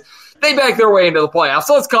 because they backed their way into the playoffs.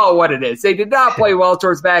 So let's call it what it is. They did not play well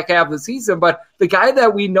towards back half of the season, but the guy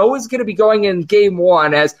that we know is going to be going in game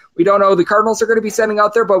 1, as we don't know the Cardinals are going to be sending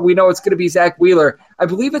out there, but we know it's going to be Zach Wheeler. I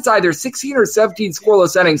believe it's either 16 or 17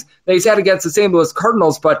 scoreless innings that he's had against the St. Louis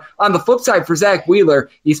Cardinals. But on the flip side for Zach Wheeler,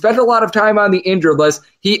 he spent a lot of time on the injured list.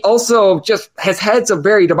 He also just has had some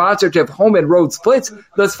very demonstrative home and road splits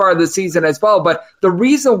thus far this season as well. But the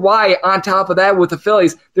reason why, on top of that, with the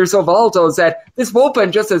Phillies, they're so volatile is that this bullpen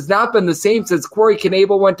just has not been the same since Corey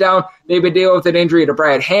Knebel went down. They've been dealing with an injury to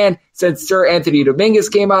Brad Hand since Sir Anthony Dominguez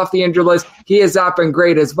came off the injured list. He has not been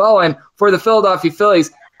great as well. And for the Philadelphia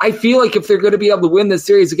Phillies, I feel like if they're going to be able to win this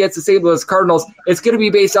series against the St. Louis Cardinals, it's going to be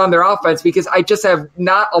based on their offense, because I just have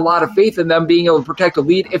not a lot of faith in them being able to protect a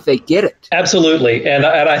lead if they get it. Absolutely. And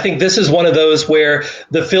I think this is one of those where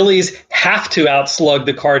the Phillies have to outslug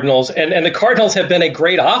the Cardinals. And the Cardinals have been a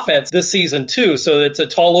great offense this season, too. So it's a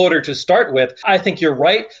tall order to start with. I think you're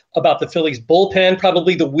right about the Phillies bullpen,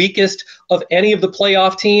 probably the weakest of any of the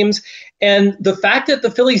playoff teams. And the fact that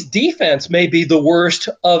the Phillies defense may be the worst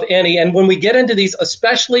of any. And when we get into these,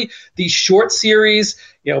 especially these short series,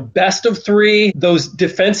 best of three, those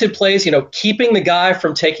defensive plays, keeping the guy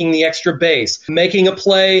from taking the extra base, making a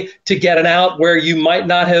play to get an out where you might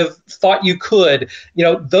not have thought you could,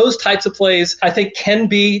 those types of plays, I think, can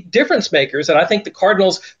be difference makers. And I think the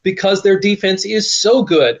Cardinals, because their defense is so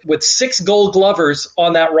good with 6 Gold Glovers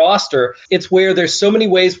on that roster, it's where there's so many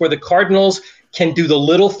ways where the Cardinals can do the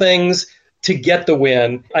little things to get the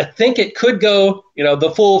win. I think it could go,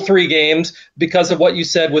 the full 3 games because of what you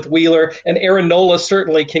said with Wheeler. And Aaron Nola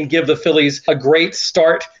certainly can give the Phillies a great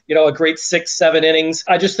start, a great 6-7 innings.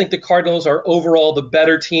 I just think the Cardinals are overall the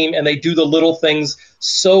better team, and they do the little things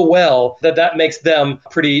so well that makes them a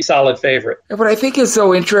pretty solid favorite. And what I think is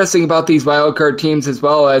so interesting about these wildcard teams, as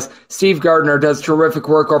well as Steve Gardner does terrific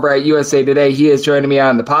work over at USA Today, he is joining me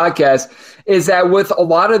on the podcast, is that with a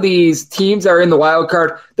lot of these teams that are in the wild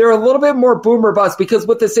card, they're a little bit more boom or bust, because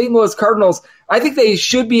with the St. Louis Cardinals, I think they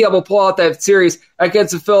should be able to pull out that series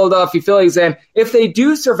against the Philadelphia Phillies. And if they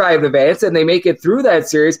do survive the advance and they make it through that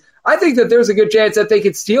series, I think that there's a good chance that they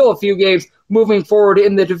could steal a few games moving forward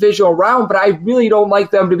in the divisional round, but I really don't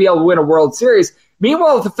like them to be able to win a World Series.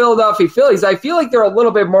 Meanwhile, with the Philadelphia Phillies, I feel like they're a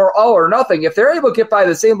little bit more all or nothing. If they're able to get by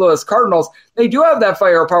the St. Louis Cardinals, they do have that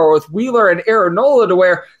firepower with Wheeler and Aaron Nola to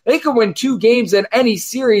where they can win 2 games in any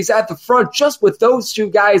series at the front just with those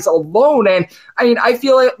 2 guys alone. And I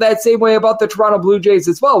feel like that same way about the Toronto Blue Jays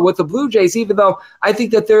as well. With the Blue Jays, even though I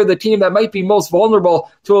think that they're the team that might be most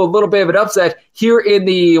vulnerable to a little bit of an upset here in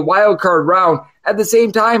the wild card round, at the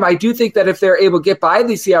same time, I do think that if they're able to get by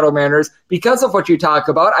the Seattle Mariners, because of what you talk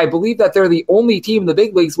about, I believe that they're the only team in the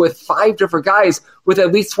big leagues with 5 different guys with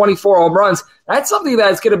at least 24 home runs. That's something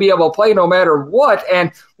that's going to be able to play no matter what.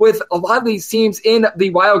 And with a lot of these teams in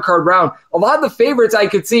the wild card round, a lot of the favorites I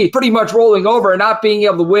could see pretty much rolling over and not being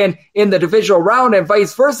able to win in the divisional round, and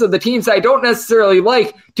vice versa. The teams I don't necessarily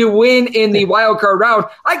like to win in the wild card round,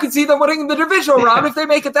 I could see them winning in the divisional round if they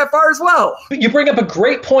make it that far as well. You bring up a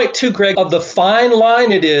great point too, Greg, of the fine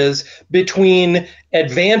line it is between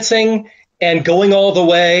advancing and going all the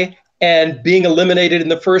way and being eliminated in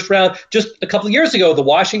the first round. Just a couple of years ago, the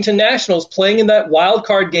Washington Nationals playing in that wild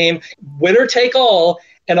card game, winner take all,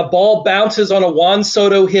 and a ball bounces on a Juan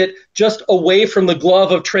Soto hit just away from the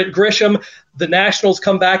glove of Trent Grisham. The Nationals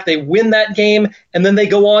come back, they win that game, and then they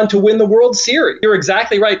go on to win the World Series. You're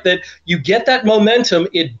exactly right that you get that momentum.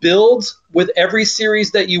 It builds with every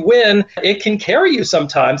series that you win. It can carry you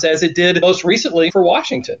sometimes, as it did most recently for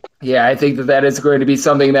Washington. Yeah, I think that is going to be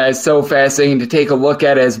something that is so fascinating to take a look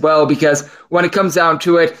at as well, because when it comes down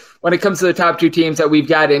to it, when it comes to the top 2 teams that we've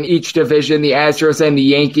got in each division, the Astros and the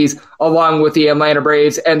Yankees, along with the Atlanta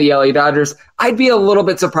Braves and the LA Dodgers, I'd be a little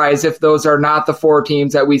bit surprised if those are not the 4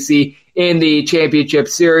 teams that we see in the championship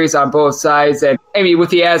series on both sides. And with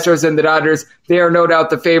the Astros and the Dodgers, they are no doubt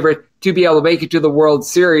the favorite to be able to make it to the World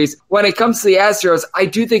Series. When it comes to the Astros, I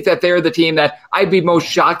do think that they're the team that I'd be most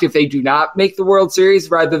shocked if they do not make the World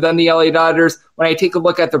Series rather than the LA Dodgers. When I take a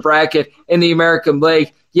look at the bracket in the American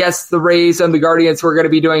League, yes, the Rays and the Guardians were going to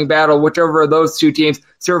be doing battle. Whichever of those 2 teams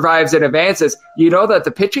survives and advances, you know that the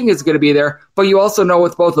pitching is going to be there, but you also know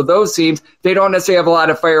with both of those teams, they don't necessarily have a lot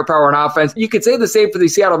of firepower on offense. You could say the same for the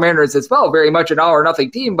Seattle Mariners as well, very much an all-or-nothing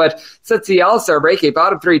team, but since the All-Star break, a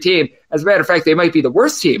bottom 3 team, as a matter of fact, they might be the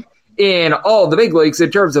worst team in all the big leagues in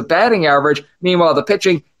terms of batting average. Meanwhile, the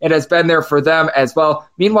pitching, it has been there for them as well.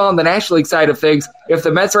 Meanwhile, on the National League side of things, if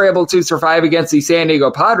the Mets are able to survive against the San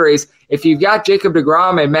Diego Padres, if you've got Jacob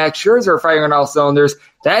deGrom and Max Scherzer firing on all cylinders,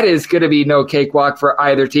 that is going to be no cakewalk for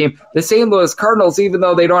either team. The St. Louis Cardinals, even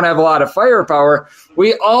though they don't have a lot of firepower,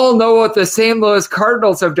 we all know what the St. Louis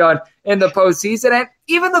Cardinals have done in the postseason. And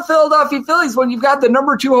even the Philadelphia Phillies, when you've got the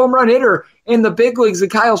number 2 home run hitter in the big leagues,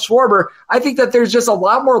 Kyle Schwarber, I think that there's just a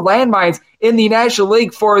lot more landmines in the National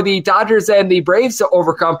League for the Dodgers and the Braves to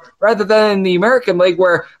overcome rather than in the American League,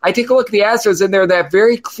 where I take a look at the Astros and they're that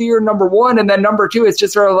very clear number 1, and then number 2 is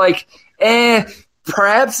just sort of like,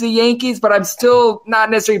 perhaps the Yankees, but I'm still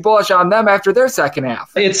not necessarily bullish on them after their second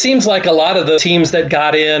half. It seems like a lot of the teams that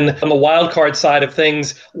got in on the wild card side of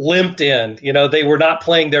things limped in. They were not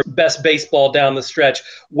playing their best baseball down the stretch,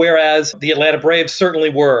 whereas the Atlanta Braves certainly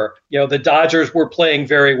were. The Dodgers were playing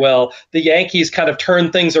very well. The Yankees kind of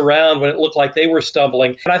turned things around when it looked like they were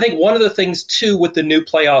stumbling. And I think one of the things, too, with the new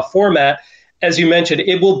playoff format, as you mentioned,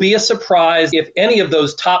 it will be a surprise if any of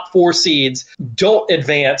those top 4 seeds don't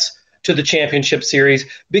advance to the championship series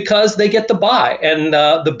because they get the bye. And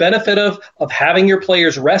the benefit of having your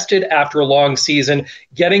players rested after a long season,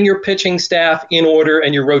 getting your pitching staff in order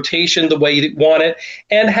and your rotation the way you want it,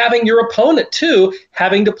 and having your opponent, too,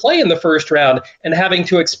 having to play in the first round and having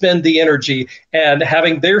to expend the energy and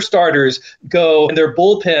having their starters go in their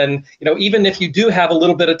bullpen, even if you do have a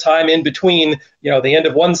little bit of time in between, the end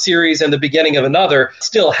of one series and the beginning of another,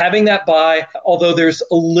 still having that bye, although there's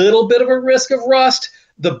a little bit of a risk of rust,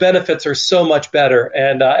 the benefits are so much better.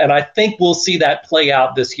 And I think we'll see that play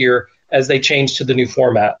out this year as they change to the new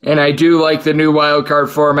format. And I do like the new wild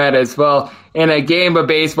card format as well. In a game of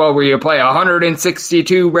baseball where you play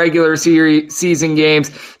 162 regular season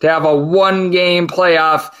games, to have a 1-game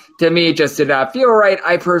playoff, to me, just did not feel right.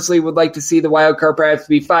 I personally would like to see the wild card perhaps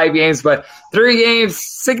be 5 games, but 3 games,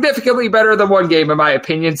 significantly better than 1 game, in my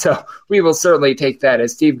opinion. So we will certainly take that,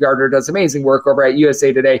 as Steve Gardner does amazing work over at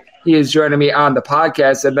USA Today. He is joining me on the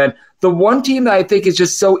podcast. And then the one team that I think is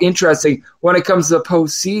just so interesting when it comes to the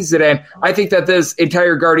postseason, and I think that this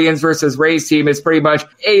entire Guardians versus Rays team is pretty much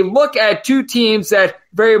a look at 2 teams that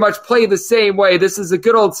very much play the same way. This is a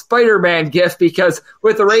good old Spider-Man gift, because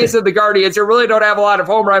with the Rays and the Guardians, you really don't have a lot of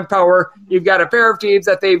home run power. You've got a pair of teams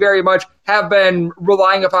that they very much have been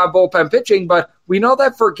relying upon bullpen pitching, but we know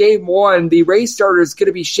that for Game 1, the Rays starter is going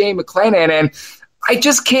to be Shane McClanahan, and I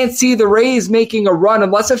just can't see the Rays making a run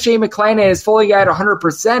unless if Shane McClanahan is fully at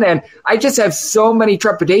 100%. And I just have so many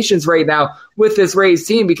trepidations right now with this Rays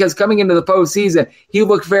team, because coming into the postseason, he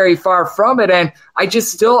looked very far from it. And I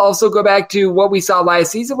just still also go back to what we saw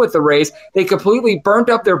last season with the Rays. They completely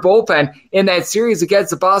burnt up their bullpen in that series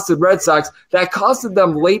against the Boston Red Sox. That costed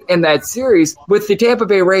them late in that series. With the Tampa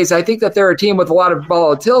Bay Rays, I think that they're a team with a lot of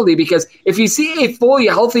volatility, because if you see a fully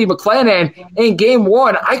healthy McClanahan in Game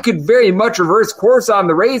 1, I could very much reverse course on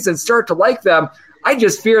the Rays and start to like them. I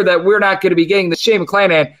just fear that we're not going to be getting the Shane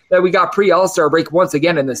McClanahan that we got pre-All-Star break once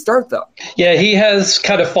again in the start, though. Yeah, he has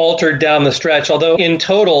kind of faltered down the stretch, although in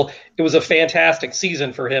total, it was a fantastic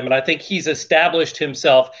season for him. And I think he's established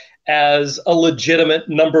himself as a legitimate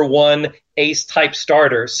number 1 ace-type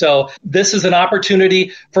starter. So this is an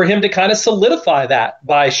opportunity for him to kind of solidify that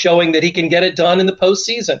by showing that he can get it done in the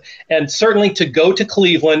postseason. And certainly to go to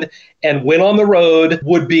Cleveland and win on the road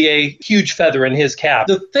would be a huge feather in his cap.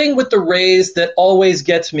 The thing with the Rays that always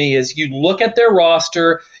gets me is you look at their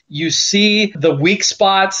roster, you see the weak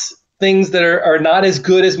spots, things that are not as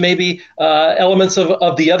good as maybe elements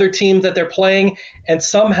of the other team that they're playing, and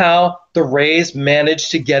somehow the Rays managed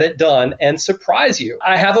to get it done and surprise you.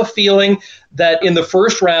 I have a feeling that in the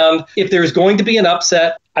first round, if there's going to be an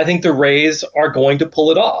upset, I think the Rays are going to pull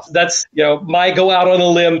it off. That's, my go out on a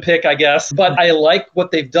limb pick, I guess. But I like what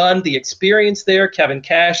they've done, the experience there. Kevin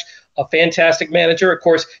Cash, a fantastic manager. Of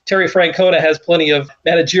course, Terry Francona has plenty of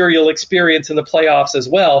managerial experience in the playoffs as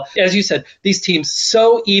well. As you said, these teams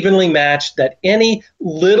so evenly matched that any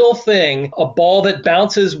little thing, a ball that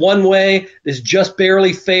bounces one way is just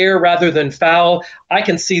barely fair rather than foul. I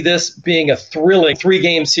can see this being a thrilling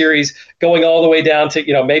 3-game series going all the way down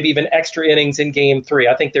to, maybe even extra innings in Game 3.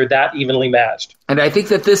 I think they're that evenly matched. And I think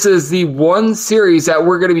that this is the one series that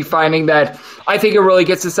we're going to be finding that I think it really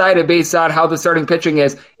gets decided based on how the starting pitching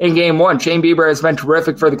is in Game 1. Shane Bieber has been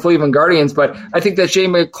terrific for the Cleveland Guardians, but I think that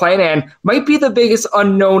Shane McClanahan might be the biggest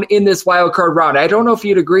unknown in this wild card round. I don't know if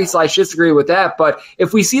you'd agree/disagree with that, but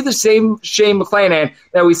if we see the same Shane McClanahan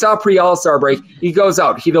that we saw pre-All-Star break, he goes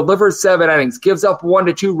out, he delivers 7 innings, gives up 1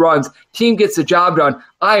 to 2 runs, team gets the job done.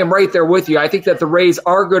 I am right there with you. I think that the Rays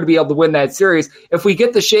are going to be able to win that series if we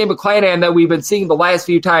get the Shane McClanahan that we've been seeing the last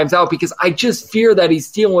few times out, because I just fear that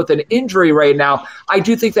he's dealing with an injury right now. I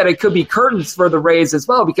do think that it could be curtains for the Rays as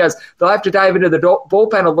well, because they'll have to dive into the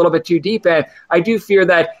bullpen a little bit too deep, and I do fear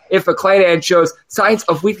that if McClanahan shows signs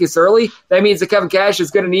of weakness early, that means that Kevin Cash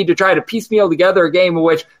is going to need to try to piecemeal together a game in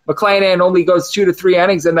which McClanahan only goes 2 to 3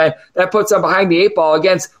 innings, and then that puts them behind the 8 ball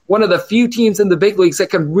against one of the few teams in the big leagues that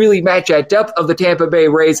can really match match at depth of the Tampa Bay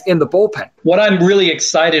Rays in the bullpen. What I'm really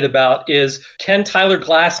excited about is, can Tyler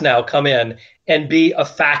Glasnow come in and be a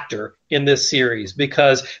factor in this series?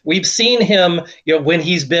 Because we've seen him, when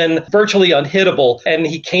he's been virtually unhittable, and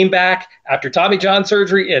he came back after Tommy John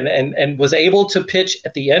surgery and was able to pitch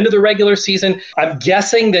at the end of the regular season. I'm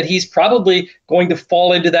guessing that he's probably going to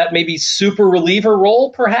fall into that maybe super reliever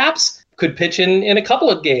role, perhaps. Could pitch in a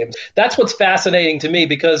couple of games. That's what's fascinating to me,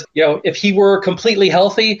 because, if he were completely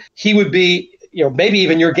healthy, he would be, maybe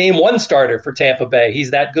even your game one starter for Tampa Bay.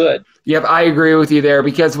 He's that good. Yep, I agree with you there,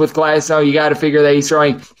 because with Glasnow, you got to figure that he's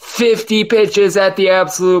throwing 50 pitches at the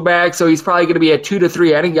absolute max, so he's probably going to be a 2 to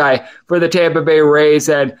 3 inning guy for the Tampa Bay Rays,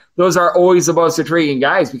 and those are always the most intriguing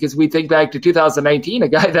guys, because we think back to 2019, a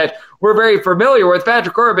guy that we're very familiar with,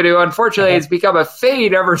 Patrick Corbin, who unfortunately has become a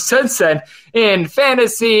fade ever since then in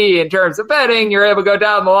fantasy, in terms of betting. You're able to go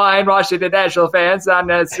down the line. Washington National fans not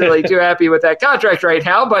necessarily too happy with that contract right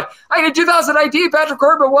now, but in 2019, Patrick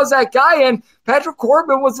Corbin was that guy, and Patrick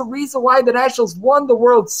Corbin was the reason why the Nationals won the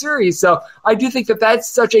World Series. So I do think that that's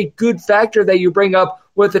such a good factor that you bring up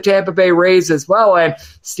with the Tampa Bay Rays as well. And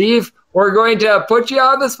Steve, we're going to put you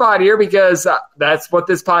on the spot here, because that's what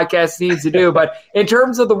this podcast needs to do. But in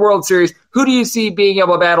terms of the World Series, who do you see being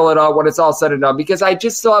able to battle it out when it's all said and done? Because I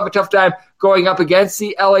just still have a tough time going up against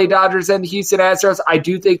the LA Dodgers and the Houston Astros. I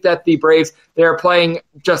do think that the Braves, they're playing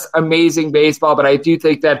just amazing baseball, but I do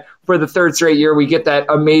think that for the third straight year, we get that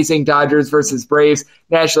amazing Dodgers versus Braves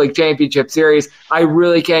National League Championship Series. I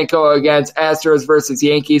really can't go against Astros versus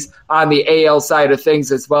Yankees on the AL side of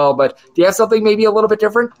things as well. But do you have something maybe a little bit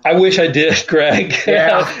different? I wish I did, Greg.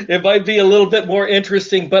 Yeah. It might be a little bit more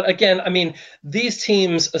interesting. But again, these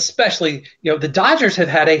teams, especially, the Dodgers have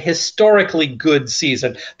had a historically good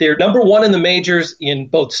season. They're number one in the majors in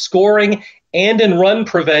both scoring and in run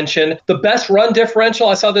prevention. The best run differential,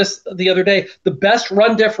 I saw this the other day, the best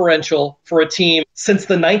run differential for a team since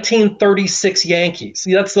the 1936 Yankees.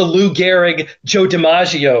 That's the Lou Gehrig, Joe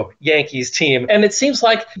DiMaggio Yankees team. And it seems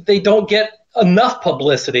like they don't get enough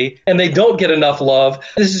publicity and they don't get enough love.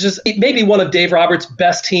 This is just maybe one of Dave Roberts'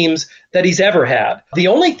 best teams that he's ever had. The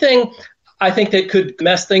only thing I think that could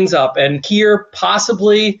mess things up, and here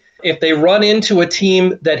possibly if they run into a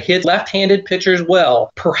team that hits left-handed pitchers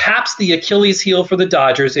well, perhaps the Achilles heel for the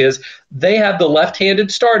Dodgers is they have the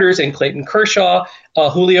left-handed starters in Clayton Kershaw,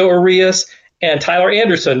 Julio Urias, and Tyler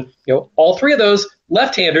Anderson. All three of those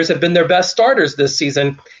left-handers have been their best starters this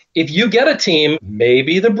season. If you get a team,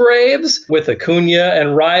 maybe the Braves with Acuna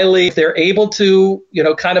and Riley, if they're able to,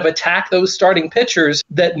 kind of attack those starting pitchers,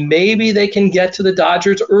 that maybe they can get to the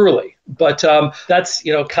Dodgers early. But that's,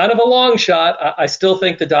 kind of a long shot. I still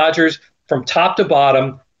think the Dodgers, from top to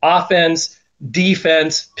bottom, offense,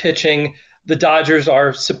 defense, pitching, the Dodgers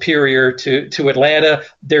are superior to Atlanta.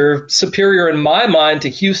 They're superior in my mind to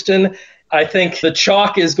Houston. I think the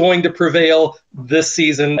chalk is going to prevail this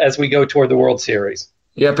season as we go toward the World Series.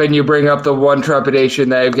 Yep, and you bring up the one trepidation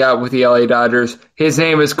that I've got with the LA Dodgers. His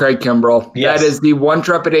name is Craig Kimbrell. Yes. That is the one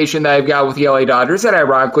trepidation that I've got with the LA Dodgers. And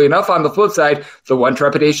ironically enough, on the flip side, the one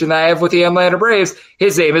trepidation that I have with the Atlanta Braves,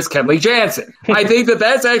 his name is Kenley Jansen. I think that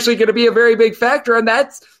that's actually going to be a very big factor, and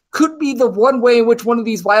that's could be the one way in which one of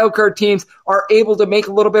these wildcard teams are able to make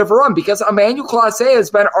a little bit of a run, because Emmanuel Clase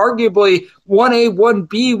has been arguably 1A,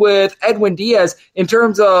 1B with Edwin Diaz in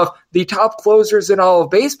terms of the top closers in all of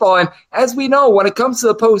baseball. And as we know, when it comes to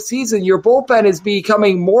the postseason, your bullpen is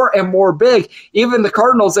becoming more and more big. Even the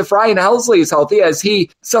Cardinals, if Ryan Helsley is healthy, as he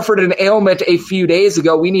suffered an ailment a few days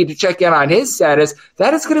ago, we need to check in on his status.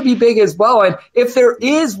 That is going to be big as well. And if there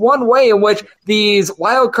is one way in which these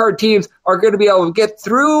wildcard teams are going to be able to get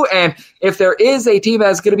through, and if there is a team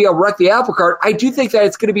that's going to be able to wreck the apple cart, I do think that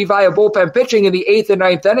it's going to be via bullpen pitching in the 8th and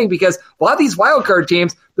 9th inning, because a lot of these wildcard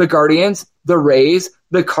teams, the Guardians, the Rays,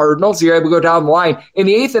 the Cardinals, you're able to go down the line. In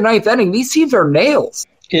the 8th and 9th inning, these teams are nails.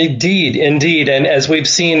 Indeed. And as we've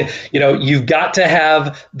seen, you've got to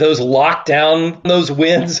have those lockdown, those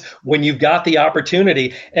wins when you've got the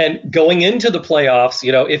opportunity. And going into the playoffs,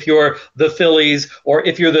 if you're the Phillies or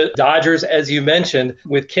if you're the Dodgers, as you mentioned,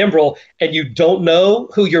 with Kimbrell, and you don't know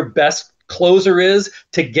who your best closer is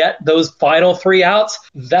to get those final 3 outs,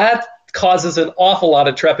 that causes an awful lot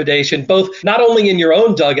of trepidation, both not only in your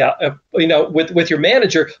own dugout, with your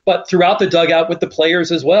manager, but throughout the dugout with the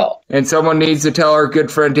players as well. And someone needs to tell our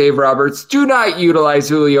good friend Dave Roberts, do not utilize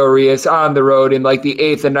Julio Urias on the road in like the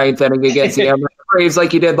 8th and 9th inning against the Atlanta Braves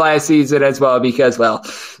like you did last season as well, because, well,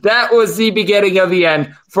 that was the beginning of the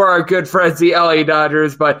end for our good friends, the LA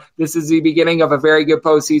Dodgers. But this is the beginning of a very good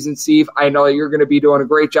postseason, Steve. I know you're going to be doing a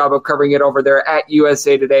great job of covering it over there at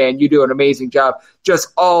USA Today, and you do an amazing job just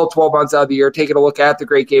all 12 months out of the year, taking a look at the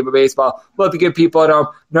great game of baseball. Let the good people at home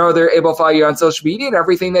know they're able to follow you on social media and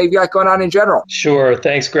everything that you've got going on in general. Sure.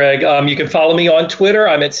 Thanks, Greg. You can follow me on Twitter.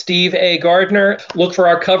 I'm at Steve A. Gardner. Look for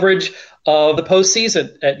our coverage of the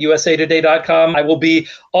postseason at usatoday.com. I will be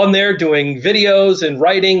on there doing videos and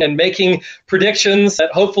writing and making predictions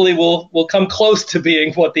that hopefully will come close to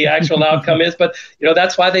being what the actual outcome is. But,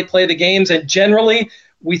 that's why they play the games. And generally,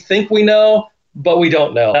 we think we know, but we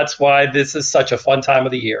don't know. That's why this is such a fun time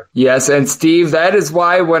of the year. Yes, and Steve, that is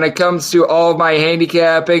why when it comes to all of my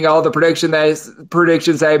handicapping, all the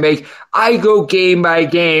predictions I make, I go game by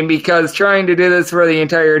game, because trying to do this for the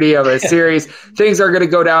entirety of a series, things are going to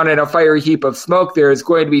go down in a fiery heap of smoke. There is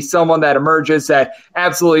going to be someone that emerges that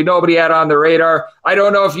absolutely nobody had on the radar. I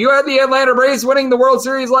don't know if you had the Atlanta Braves winning the World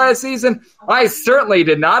Series last season. I certainly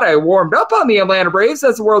did not. I warmed up on the Atlanta Braves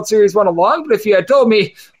as the World Series went along, but if you had told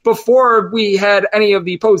me before we had any of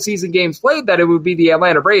the postseason games played that it would be the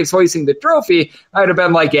Atlanta Braves hoisting the trophy, I'd have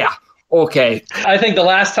been like, yeah, okay. I think the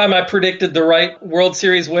last time I predicted the right World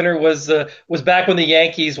Series winner was back when the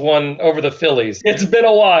Yankees won over the Phillies. It's been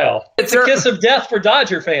a while. It's a kiss of death for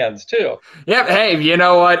Dodger fans, too. Yep. Hey, you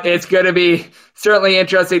know what? It's going to be certainly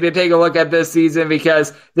interesting to take a look at this season,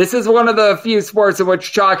 because this is one of the few sports in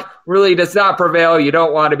which chalk really does not prevail. You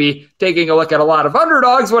don't want to be taking a look at a lot of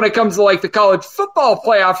underdogs when it comes to like the college football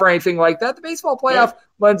playoff or anything like that. The baseball playoff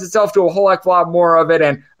lends itself to a whole heck of a lot more of it,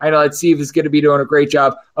 and I know that Steve is going to be doing a great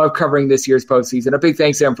job of covering this year's postseason. A big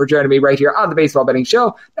thanks to him for joining me right here on the Baseball Betting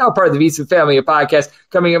Show, now part of the VSiN family of podcasts.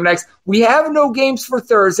 Coming up next, we have no games for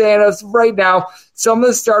Thursday, and as of right now, some of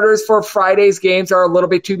the starters for Friday's games are a little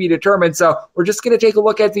bit to be determined, so we're just going to take a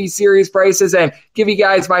look at these series prices and give you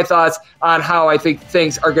guys my thoughts on how I think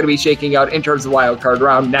things are going to be shaking out in terms of wild card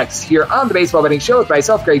round next here on the Baseball Betting Show with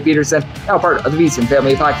myself, Greg Peterson, now part of the VSiN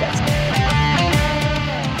family of podcasts.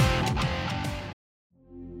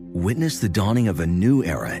 Witness the dawning of a new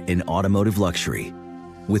era in automotive luxury,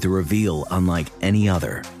 with a reveal unlike any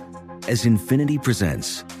other, as Infiniti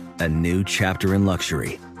presents a new chapter in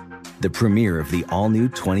luxury, the premiere of the all-new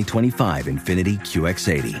 2025 Infiniti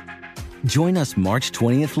QX80. Join us March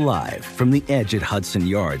 20th live from the Edge at Hudson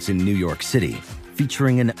Yards in New York City,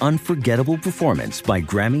 featuring an unforgettable performance by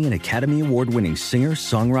Grammy and Academy Award-winning singer,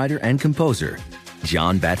 songwriter, and composer,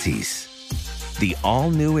 Jon Batiste. The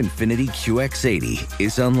all-new Infiniti QX80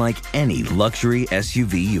 is unlike any luxury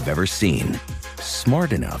SUV you've ever seen.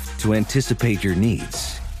 Smart enough to anticipate your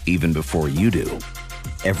needs, even before you do.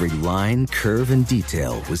 Every line, curve, and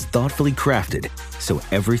detail was thoughtfully crafted, so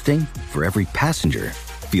everything for every passenger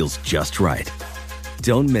feels just right.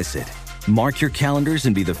 Don't miss it. Mark your calendars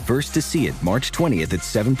and be the first to see it March 20th at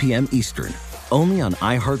 7 p.m. Eastern, only on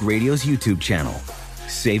iHeartRadio's YouTube channel.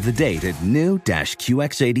 Save the date at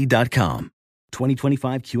new-QX80.com.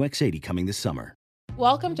 2025 QX80 coming this summer.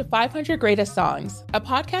 Welcome to 500 Greatest Songs, a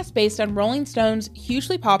podcast based on Rolling Stone's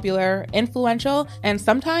hugely popular, influential, and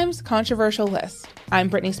sometimes controversial list. I'm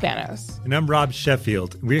Brittany Spanos. And I'm Rob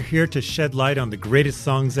Sheffield. We're here to shed light on the greatest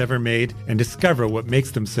songs ever made and discover what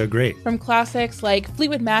makes them so great. From classics like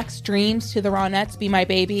Fleetwood Mac's Dreams to the Ronettes' Be My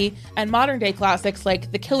Baby, and modern-day classics like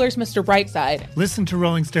The Killer's Mr. Brightside. Listen to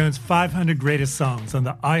Rolling Stone's 500 Greatest Songs on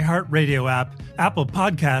the iHeartRadio app, Apple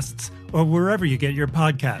Podcasts, or wherever you get your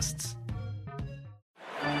podcasts.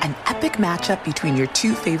 An epic matchup between your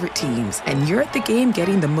two favorite teams, and you're at the game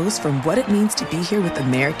getting the most from what it means to be here with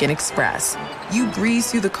American Express. You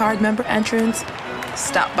breeze through the card member entrance,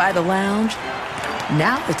 stop by the lounge.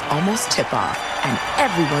 Now it's almost tip-off, and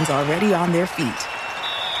everyone's already on their feet.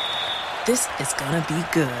 This is gonna be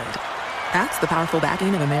good. That's the powerful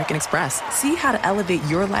backing of American Express. See how to elevate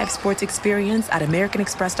your live sports experience at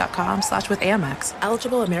americanexpress.com/withAmex.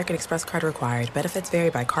 Eligible American Express card required. Benefits vary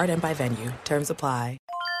by card and by venue. Terms apply.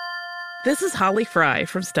 This is Holly Fry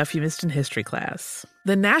from Stuff You Missed in History class.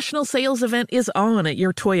 The national sales event is on at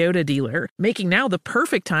your Toyota dealer, making now the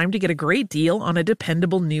perfect time to get a great deal on a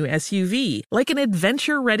dependable new SUV, like an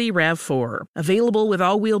adventure-ready RAV4. Available with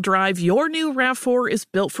all-wheel drive, your new RAV4 is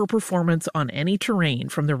built for performance on any terrain,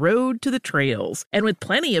 from the road to the trails. And with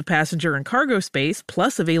plenty of passenger and cargo space,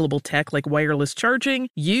 plus available tech like wireless charging,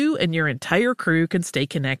 you and your entire crew can stay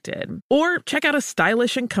connected. Or check out a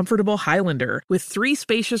stylish and comfortable Highlander with 3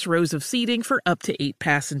 spacious rows of seating for up to 8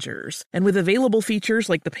 passengers. And with available features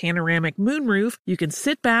like the panoramic moonroof, you can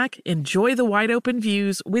sit back, enjoy the wide open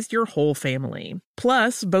views with your whole family.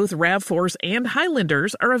 Plus, both RAV4s and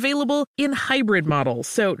Highlanders are available in hybrid models,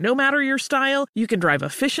 so no matter your style, you can drive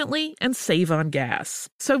efficiently and save on gas.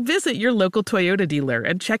 So visit your local Toyota dealer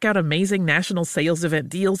and check out amazing national sales event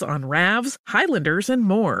deals on RAVs, Highlanders, and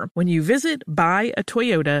more when you visit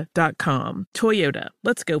buyatoyota.com. Toyota,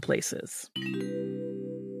 let's go places.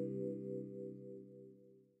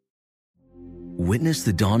 Witness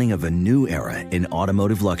the dawning of a new era in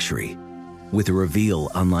automotive luxury with a reveal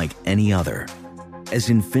unlike any other as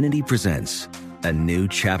Infiniti presents a new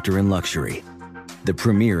chapter in luxury, the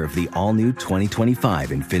premiere of the all-new 2025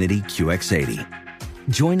 Infiniti QX80.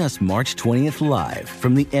 Join us March 20th live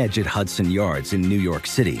from the Edge at Hudson Yards in New York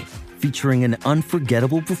City, featuring an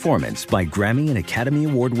unforgettable performance by Grammy and Academy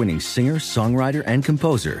Award-winning singer, songwriter, and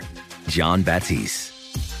composer, Jon Batiste.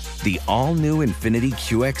 The all-new Infiniti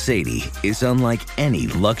QX80 is unlike any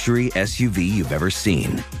luxury SUV you've ever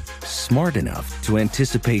seen. Smart enough to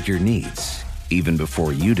anticipate your needs, even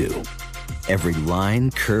before you do. Every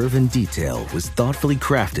line, curve, and detail was thoughtfully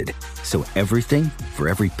crafted, so everything for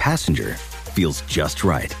every passenger feels just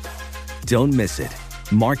right. Don't miss it.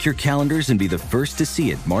 Mark your calendars and be the first to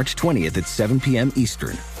see it March 20th at 7 p.m.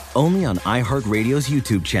 Eastern, only on iHeartRadio's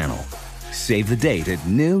YouTube channel. Save the date at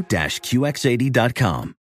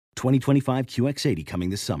new-QX80.com. 2025 QX80 coming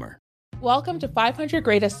this summer. Welcome to 500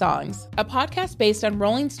 Greatest Songs, a podcast based on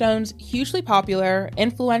Rolling Stone's hugely popular,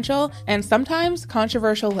 influential, and sometimes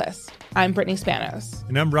controversial list. I'm Brittany Spanos.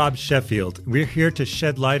 And I'm Rob Sheffield. We're here to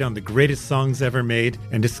shed light on the greatest songs ever made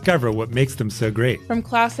and discover what makes them so great. From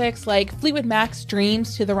classics like Fleetwood Mac's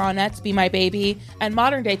Dreams to the Ronettes' Be My Baby, and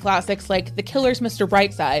modern-day classics like The Killers' Mr.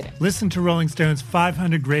 Brightside. Listen to Rolling Stone's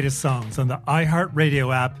 500 Greatest Songs on the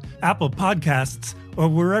iHeartRadio app, Apple Podcasts, or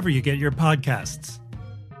wherever you get your podcasts.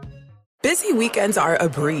 Busy weekends are a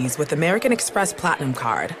breeze with American Express Platinum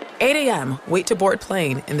Card. 8 a.m., wait to board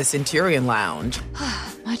plane in the Centurion Lounge.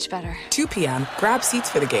 Much better. 2 p.m., grab seats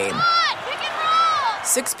for the game.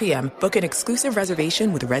 6 p.m., book an exclusive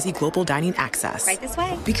reservation with Resy Global Dining Access. Right this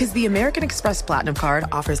way. Because the American Express Platinum Card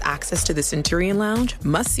offers access to the Centurion Lounge,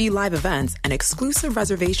 must-see live events, and exclusive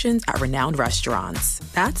reservations at renowned restaurants.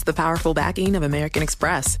 That's the powerful backing of American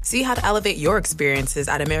Express. See how to elevate your experiences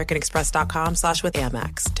at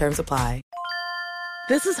americanexpress.com/withAmex. Terms apply.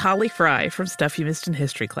 This is Holly Fry from Stuff You Missed in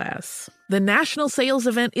History Class. The national sales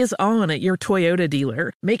event is on at your Toyota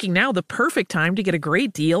dealer, making now the perfect time to get a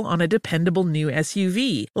great deal on a dependable new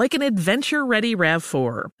SUV, like an adventure-ready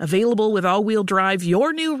RAV4. Available with all-wheel drive,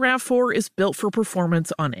 your new RAV4 is built for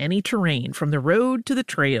performance on any terrain, from the road to the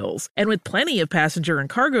trails. And with plenty of passenger and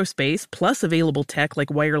cargo space, plus available tech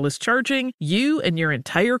like wireless charging, you and your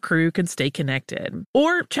entire crew can stay connected.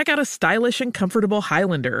 Or check out a stylish and comfortable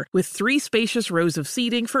Highlander with 3 spacious rows of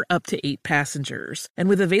seating for up to 8 passengers. And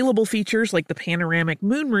with available features like the panoramic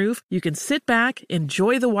moonroof, you can sit back,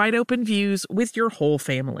 enjoy the wide open views with your whole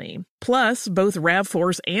family. Plus, both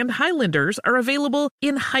RAV4s and Highlanders are available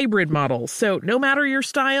in hybrid models, so no matter your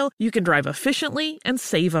style, you can drive efficiently and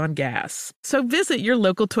save on gas. So visit your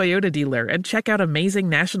local Toyota dealer and check out amazing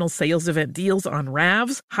national sales event deals on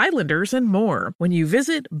RAVs, Highlanders, and more when you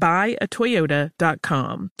visit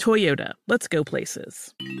buyatoyota.com. Toyota, let's go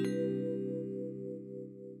places.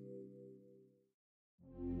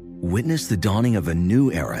 Witness the dawning of a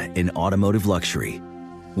new era in automotive luxury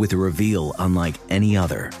with a reveal unlike any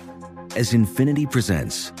other as Infiniti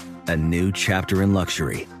presents a new chapter in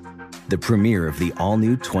luxury, the premiere of the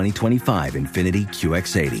all-new 2025 Infiniti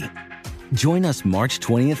QX80. Join us March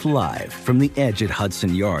 20th live from the Edge at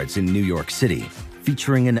Hudson Yards in New York City,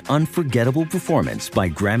 featuring an unforgettable performance by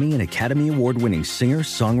Grammy and Academy Award-winning singer,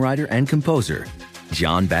 songwriter, and composer,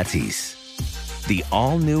 Jon Batiste. The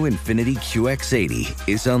all-new Infiniti QX80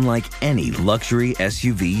 is unlike any luxury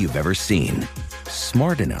SUV you've ever seen.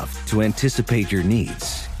 Smart enough to anticipate your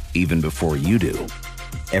needs, even before you do.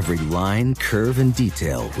 Every line, curve, and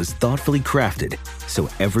detail was thoughtfully crafted, so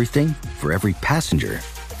everything for every passenger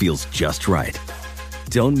feels just right.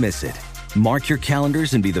 Don't miss it. Mark your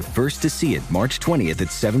calendars and be the first to see it March 20th at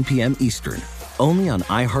 7 p.m. Eastern, only on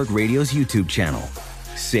iHeartRadio's YouTube channel.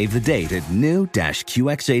 Save the date at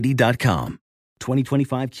new-QX80.com.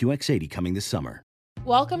 2025 QX80 coming this summer.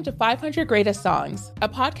 Welcome to 500 Greatest Songs, a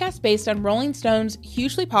podcast based on Rolling Stone's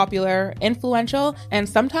hugely popular, influential, and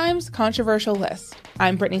sometimes controversial list.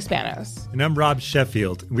 I'm Brittany Spanos. And I'm Rob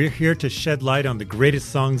Sheffield. We're here to shed light on the greatest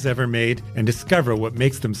songs ever made and discover what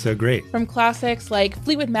makes them so great. From classics like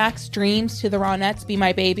Fleetwood Mac's Dreams to the Ronettes' Be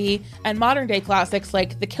My Baby, and modern-day classics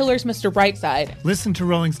like The Killers' Mr. Brightside. Listen to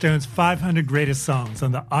Rolling Stone's 500 Greatest Songs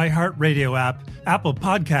on the iHeartRadio app, Apple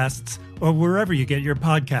Podcasts, or wherever you get your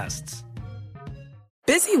podcasts.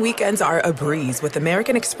 Busy weekends are a breeze with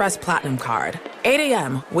American Express Platinum Card. 8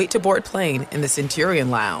 a.m., wait to board plane in the Centurion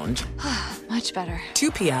Lounge. Much better. 2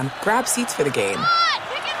 p.m., grab seats for the game.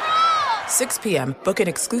 6 p.m., book an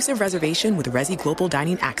exclusive reservation with Resy Global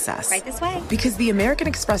Dining Access. Right this way. Because the American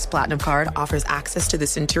Express Platinum Card offers access to the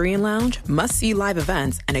Centurion Lounge, must-see live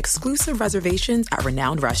events, and exclusive reservations at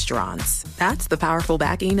renowned restaurants. That's the powerful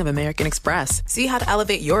backing of American Express. See how to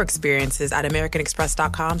elevate your experiences at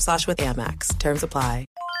americanexpress.com/withAmex. Terms apply.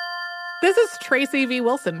 This is Tracy V.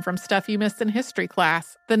 Wilson from Stuff You Missed in History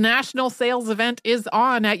Class. The national sales event is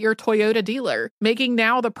on at your Toyota dealer, making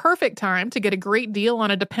now the perfect time to get a great deal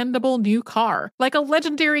on a dependable new car. Like a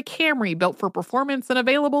legendary Camry built for performance and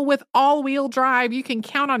available with all-wheel drive, you can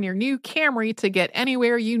count on your new Camry to get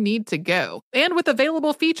anywhere you need to go. And with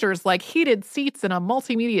available features like heated seats and a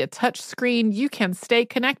multimedia touchscreen, you can stay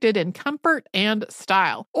connected in comfort and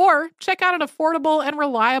style. Or check out an affordable and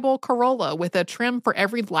reliable Corolla with a trim for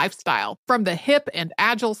every lifestyle. From the hip and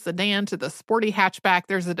agile sedan to the sporty hatchback,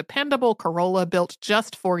 there's a dependable Corolla built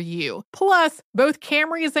just for you. Plus, both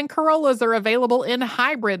Camrys and Corollas are available in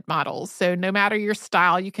hybrid models, so no matter your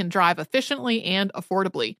style, you can drive efficiently and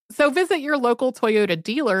affordably. So visit your local Toyota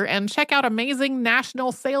dealer and check out amazing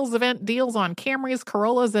national sales event deals on Camrys,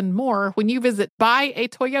 Corollas, and more when you visit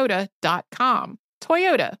buyatoyota.com.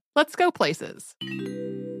 Toyota, let's go places.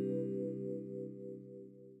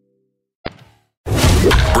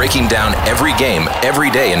 Breaking down every game, every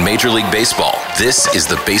day in Major League Baseball. This is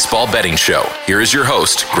the Baseball Betting Show. Here is your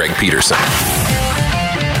host, Greg Peterson.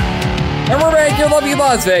 And we're back here in lovely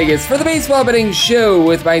Las Vegas for the Baseball Betting Show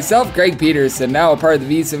with myself, Greg Peterson, now a part of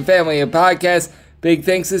the VSiN family of podcasts. Big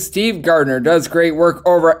thanks to Steve Gardner, does great work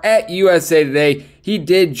over at USA Today. He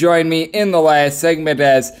did join me in the last segment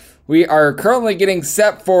as we are currently getting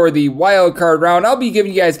set for the wild card round. I'll be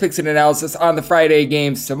giving you guys picks and analysis on the Friday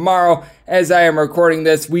games tomorrow. As I am recording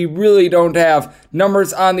this, we really don't have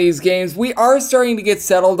numbers on these games. We are starting to get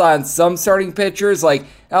settled on some starting pitchers, like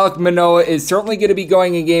Alek Manoah is certainly going to be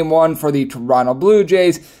going in Game 1 for the Toronto Blue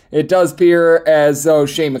Jays. It does appear as though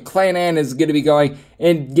Shane McClanahan is going to be going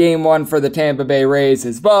in Game 1 for the Tampa Bay Rays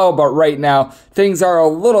as well, but right now, things are a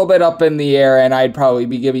little bit up in the air, and I'd probably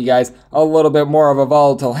be giving you guys a little bit more of a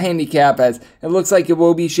volatile handicap, as it looks like it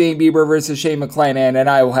will be Shane Bieber versus Shane McClanahan, and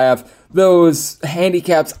I will have those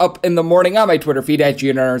handicaps up in the morning on my Twitter feed at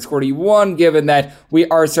GN_D1, given that we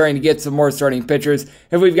are starting to get some more starting pitchers.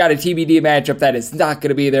 If we've got a TBD matchup, that is not going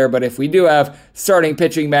to be there, but if we do have starting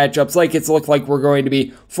pitching matchups, like it's looked like we're going to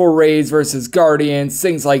be for Rays versus Guardians,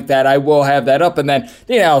 things like that, I will have that up, and then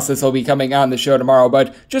the analysis will be coming on the show tomorrow.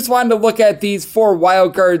 But just wanted to look at these 4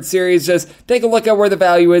 wildcard series, just take a look at where the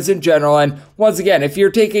value is in general, and once again, if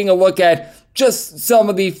you're taking a look at just some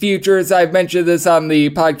of the futures, I've mentioned this on the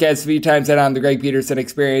podcast a few times and on the Greg Peterson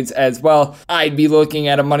Experience as well, I'd be looking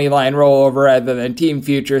at a money line rollover rather than team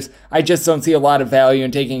futures. I just don't see a lot of value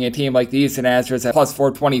in taking a team like the Houston Astros at plus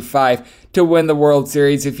 425 to win the World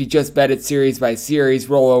Series if you just bet it series by series,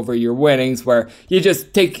 roll over your winnings, where you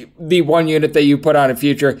just take the one unit that you put on a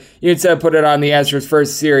future, you instead put it on the Astros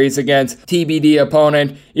first series against TBD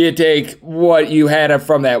opponent, you take what you had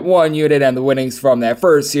from that one unit and the winnings from that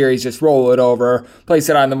first series, just roll it over, place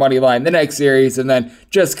it on the money line the next series, and then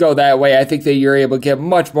just go that way. I think that you're able to get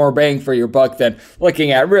much more bang for your buck than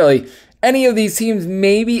looking at really any of these teams,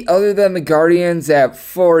 maybe other than the Guardians at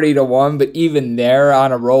 40-1, but even there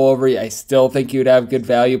on a rollover, I still think you'd have good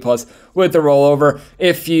value. Plus, with the rollover,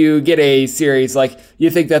 if you get a series like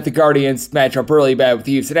you think that the Guardians match up really bad with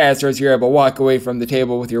the Houston Astros, you're able to walk away from the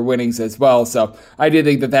table with your winnings as well. So I do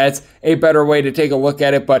think that that's a better way to take a look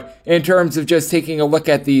at it. But in terms of just taking a look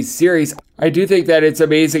at these series, I do think that it's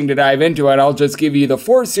amazing to dive into it. I'll just give you the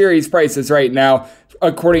 4 series prices right now.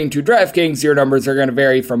 According to DraftKings, your numbers are going to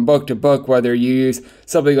vary from book to book, whether you use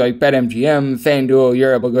something like BetMGM, FanDuel,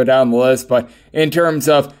 you're able to go down the list. But in terms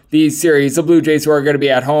of these series, the Blue Jays, who are going to be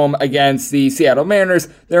at home against the Seattle Mariners,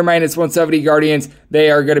 they're minus 170. Guardians, they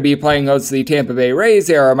are going to be playing host to the Tampa Bay Rays.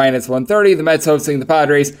 They are minus 130. The Mets hosting the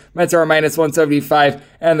Padres. Mets are minus 175.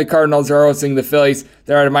 And the Cardinals are hosting the Phillies.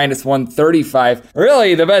 They're at a minus 135.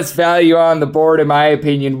 Really, the best value on the board, in my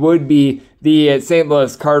opinion, would be the St.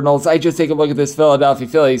 Louis Cardinals. I just take a look at this Philadelphia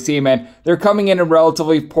Phillies team, and they're coming in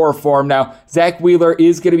relatively poor form now. Zach Wheeler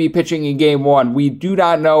is going to be pitching in Game 1. We do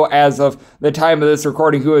not know as of the time of this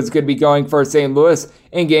recording who is going to be going for St. Louis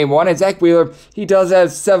in Game 1. And Zach Wheeler, he does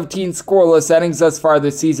have 17 scoreless innings thus far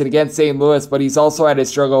this season against St. Louis, but he's also had his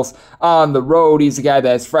struggles on the road. He's a guy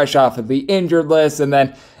that's fresh off of the injured list, and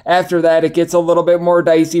then after that, it gets a little bit more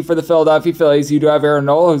dicey for the Philadelphia Phillies. You do have Aaron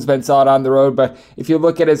Nola, who's been solid on the road, but if you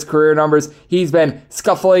look at his career numbers, he's been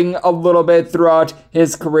scuffling a little bit throughout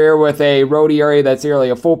his career with a road ERA that's nearly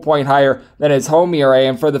a full point higher than his home ERA.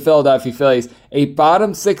 And for the Philadelphia Phillies, a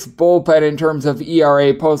bottom 6 bullpen in terms of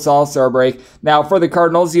ERA post All-Star break. Now, for the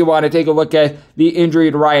Cardinals, you want to take a look at the injury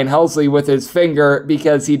to Ryan Helsley with his finger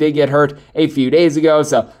because he did get hurt a few days ago,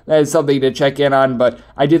 so that is something to check in on. But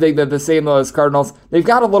I do think that the St. Louis Cardinals, they've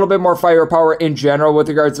got a little bit more firepower in general with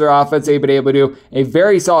regards to their offense. They've been able to do a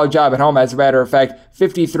very solid job at home, as a matter of fact,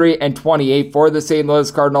 53-28 for the St. Louis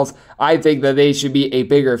Cardinals. I think that they should be a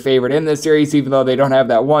bigger favorite in this series, even though they don't have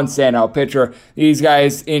that one standout pitcher. These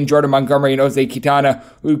guys in Jordan Montgomery and Jose Quintana,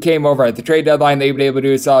 who came over at the trade deadline, they've been able to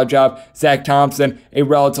do a solid job. Zach Thompson, a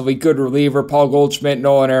relatively good reliever. Paul Goldschmidt,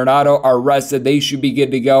 Nolan Arenado are rested. They should be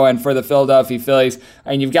good to go. And for the Philadelphia Phillies,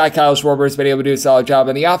 and you've got Kyle Schwarber's been able to do a solid job.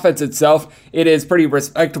 And the offense itself, it is pretty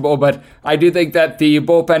respectable, but I do think that the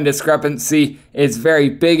bullpen discrepancy is very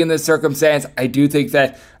big in this circumstance. I do think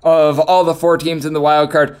that of all the 4 teams in the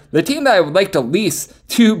wild card, the team that I would like to least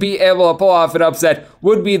to be able to pull off an upset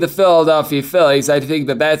would be the Philadelphia Phillies. I think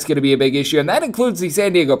that that's going to be a big issue, and that includes the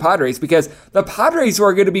San Diego Padres, because the Padres who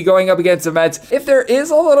are going to be going up against the Mets, if there is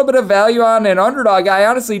a little bit of value on an underdog, I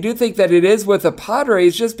honestly do think that it is with the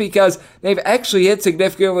Padres, just because they've actually hit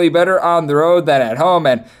significantly better on the road than at home,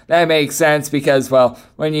 and that makes sense because, well,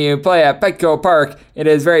 when you play at Petco Park, it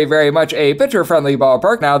is very, very much a pitcher-friendly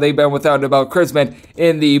ballpark. Now, they've been without Abel Crisman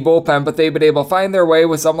in the bullpen, but they've been able to find their way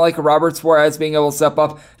with someone like Robert Suarez being able to step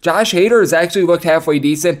up. Josh Hader has actually looked halfway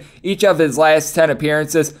decent each of his last 10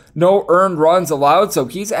 appearances. No earned runs allowed, so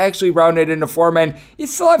he's actually rounded into form, and you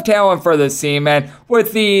still have talent for this team. And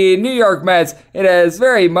with the New York Mets, it has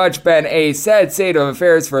very much been a sad state of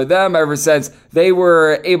affairs for them ever since they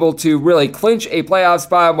were able to really clinch a playoff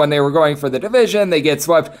spot when they were going for the division. They get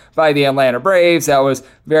swept by the Atlanta Braves. That was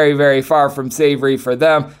very, very far from savory for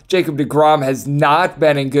them. Jacob deGrom has not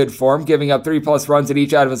been in good form, giving up 3+ runs in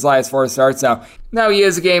each out of his last 4 starts. Now he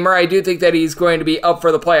is a gamer. I do think that he's going to be up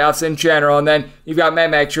for the playoffs in general. And then you've got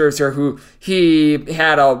Max Scherzer, who he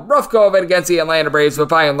had a rough go of it against the Atlanta Braves, but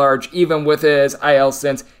by and large, even with his IL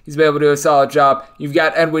stints, he's been able to do a solid job. You've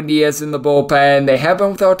got Edwin Diaz in the bullpen. They have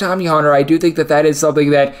been without Tommy Hunter. I do think that that is something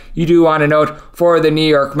that you do want to note for the New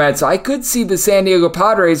York Mets. So I could see the San Diego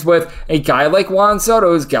Padres with a guy like Juan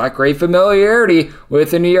Soto, who's got great familiarity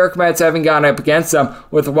with the New York Mets, having gone up against them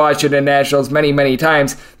with the Washington Nationals many, many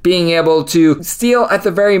times, being able to steal at the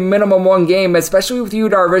very minimum one game, especially with Yu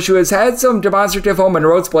Darvish, who has had some demonstrative home and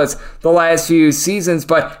road splits the last few seasons,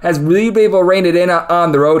 but has really been able to rein it in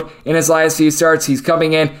on the road in his last few starts. He's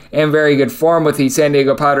coming in very good form with the San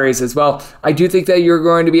Diego Padres as well. I do think that you're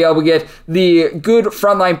going to be able to get the good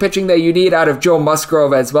frontline pitching that you need out of Joe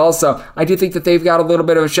Musgrove as well, so I do think that they've got a little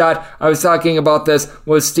bit of a shot. I was talking about this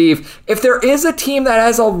with Steve. If there is a team that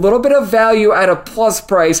has a little bit of value at a plus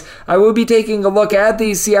price, I will be taking a look at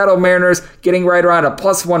the Seattle Mariners, getting right around a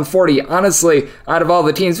plus 140, honestly, out of all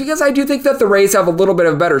the teams, because I do think that the Rays have a little bit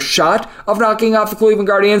of a better shot of knocking off the Cleveland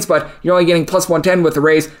Guardians, but you're only getting plus 110 with the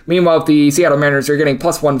Rays. Meanwhile, the Seattle Mariners are getting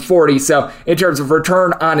plus 140, so in terms of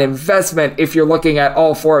return on investment, if you're looking at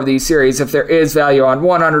all 4 of these series, if there is value on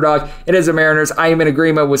one underdog, it is the Mariners. I am in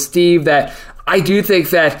agreement with Steve that I do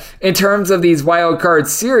think that in terms of these wild card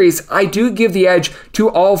series, I do give the edge to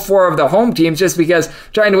all 4 of the home teams, just because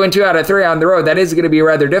trying to win 2 out of 3 on the road, that is going to be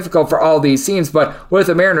rather difficult for all these teams. But with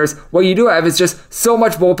the Mariners, what you do have is just so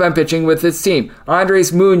much bullpen pitching with this team.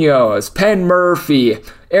 Andres Munoz, Penn Murphy,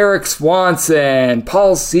 Eric Swanson,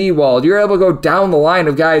 Paul Sewald. You're able to go down the line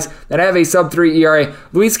of guys that have a sub-3 ERA.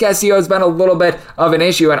 Luis Castillo has been a little bit of an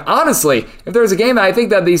issue, and honestly, if there's a game that I think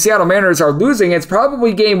that the Seattle Mariners are losing, it's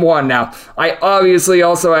probably Game 1 now. I obviously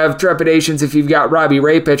also have trepidations if you've got Robbie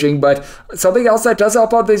Ray pitching, but something else that does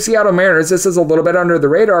help out the Seattle Mariners, this is a little bit under the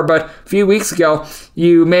radar, but a few weeks ago,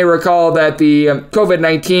 you may recall that the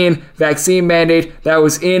COVID-19 vaccine mandate that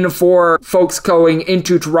was in for folks going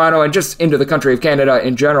into Toronto and just into the country of Canada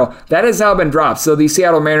in general, that has now been dropped. So the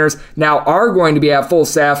Seattle Mariners now are going to be at full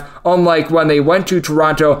staff, unlike when they went to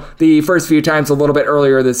Toronto the first few times a little bit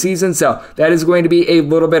earlier this season. So that is going to be a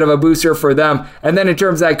little bit of a booster for them. And then in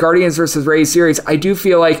terms of that Guardians versus Rays series, I do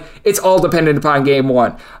feel like it's all dependent upon game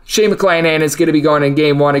one. Shane McClanahan is going to be going in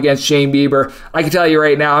game one against Shane Bieber. I can tell you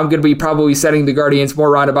right now, I'm going to be probably setting the Guardians more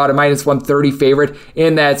around about a minus 130 favorite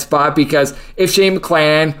in that spot, because if Shane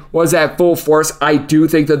McClanahan was at full force, I do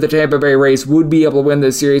think that the Tampa Bay Rays would be able to win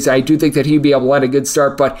this series. I do think that he'd be able to let a good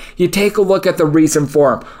start, but you take a look at the recent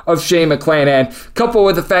form of Shane McClanahan, coupled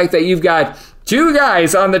with the fact that you've got two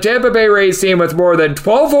guys on the Tampa Bay Rays team with more than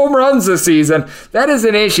 12 home runs this season. That is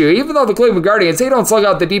an issue. Even though the Cleveland Guardians, they don't slug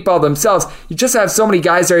out the deep ball themselves, you just have so many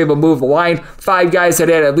guys that are able to move the line. 5 guys that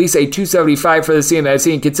had at least a 275 for the team that have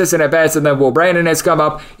seen consistent at-bats, and then Will Brandon has come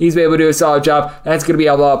up. He's been able to do a solid job. That's going to be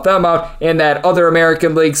able to help them out. In that other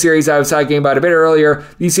American League series I was talking about a bit earlier,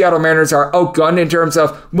 the Seattle Mariners are outgunned in terms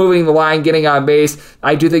of moving the line, getting on base.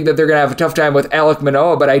 I do think that they're going to have a tough time with Alek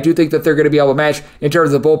Manoah, but I do think that they're going to be able to match in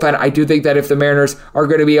terms of the bullpen. I do think that if the Mariners are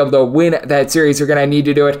going to be able to win that series, they're going to need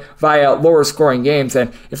to do it via lower scoring games.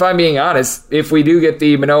 And if I'm being honest, if we do get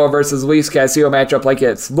the Manoah versus Luis Castillo matchup like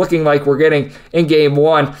it's looking like we're getting in game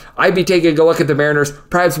one, I'd be taking a look at the Mariners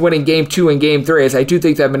perhaps winning game 2 and game 3, as I do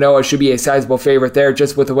think that Manoah should be a sizable favorite there,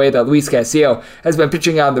 just with the way that Luis Castillo has been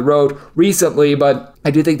pitching on the road recently. But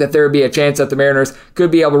I do think that there would be a chance that the Mariners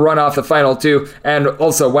could be able to run off the final 2. And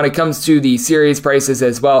also, when it comes to the series prices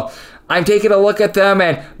as well, I'm taking a look at them,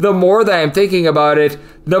 and the more that I'm thinking about it,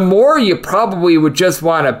 the more you probably would just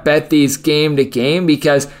want to bet these game to game,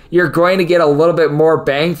 because you're going to get a little bit more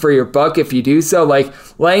bang for your buck if you do so. Like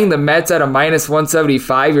laying the Mets at a minus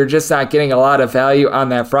 175, you're just not getting a lot of value on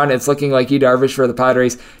that front. It's looking like Yu Darvish for the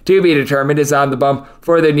Padres, to be determined, is on the bump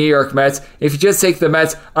for the New York Mets. If you just take the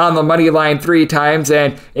Mets on the money line 3 times,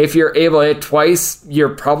 and if you're able to hit twice, you're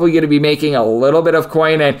probably going to be making a little bit of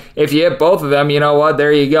coin. And if you hit both of them, you know what?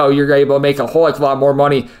 There you go. You're able to make a whole heck of a lot more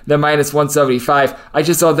money than minus 175. I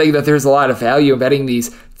just don't think that there's a lot of value in betting these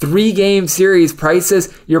 3-game series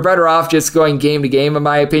prices. You're better off just going game to game, in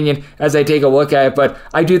my opinion, as I take a look at it. But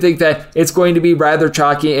I do think that it's going to be rather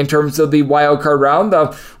chalky in terms of the wild card round,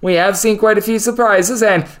 though we have seen quite a few surprises,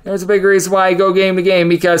 and there's a big reason why I go game to game,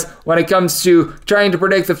 because when it comes to trying to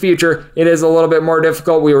predict the future, it is a little bit more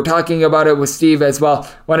difficult. We were talking about it with Steve as well.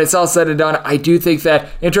 When it's all said and done, I do think that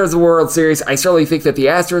in terms of World Series, I certainly think that the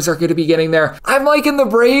Astros are going to be getting there. I'm liking the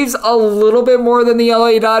Braves a little bit more than the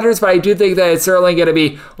LA Dodgers, but I do think that it's certainly going to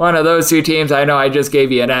be one of those 2 teams. I know I just gave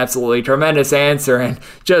you an absolutely tremendous answer and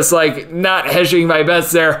just like not hedging my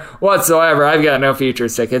bets there whatsoever. I've got no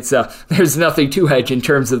futures tickets, so there's nothing to hedge in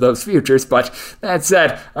terms of those futures. But that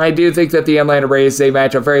said, I do think that the Atlanta Braves, they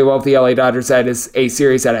match up very well with the LA Dodgers. That is a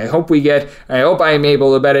series that I hope we get. I hope I am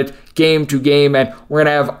able to bet it game to game, and we're going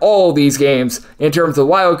to have all these games in terms of the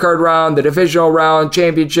wild card round, the divisional round,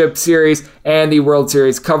 championship series, and the World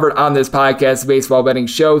Series covered on this podcast, the Baseball Betting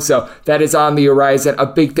Show. So that is on the horizon. A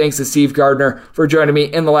big thanks to Steve Gardner for joining me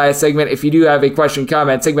in the last segment. If you do have a question,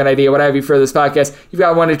 comment, segment idea, what have you for this podcast, you've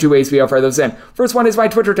got 1 to 2 ways to be able to fire those in. First one is my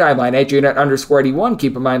Twitter timeline at JUnit_81.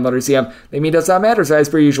 Keep in mind, letters CM, they mean does not matter. So as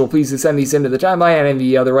per usual, please send these into the timeline, and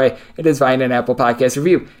the other way, it is via an Apple Podcast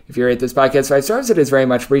review. If you rate this podcast 5 stars, it is very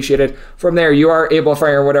much appreciated. From there, you are able to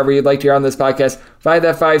fire whatever you'd like to hear on this podcast via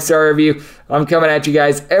that 5-star review. I'm coming at you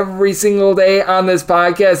guys every single day on this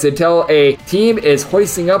podcast until a team is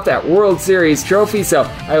hoisting up that World Series trophy. So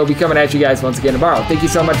I will be coming at you guys once again tomorrow. Thank you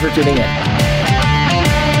so much for tuning in.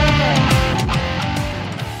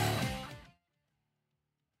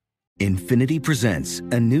 Infiniti presents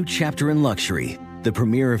a new chapter in luxury, the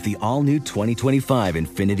premiere of the all-new 2025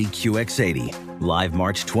 Infiniti QX80, live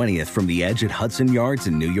March 20th from the Edge at Hudson Yards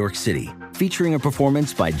in New York City, featuring a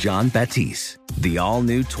performance by John Batiste. The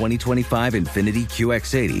all-new 2025 Infiniti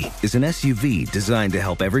QX80 is an SUV designed to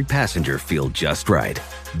help every passenger feel just right.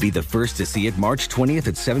 Be the first to see it March 20th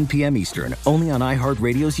at 7 p.m. Eastern, only on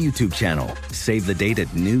iHeartRadio's YouTube channel. Save the date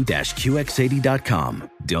at new-QX80.com.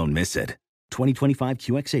 Don't miss it. 2025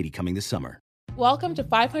 QX80 coming this summer. Welcome to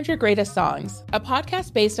 500 Greatest Songs, a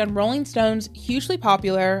podcast based on Rolling Stone's hugely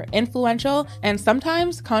popular, influential, and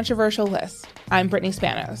sometimes controversial list. I'm Brittany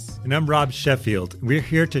Spanos. And I'm Rob Sheffield. We're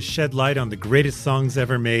here to shed light on the greatest songs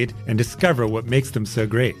ever made and discover what makes them so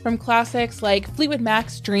great. From classics like Fleetwood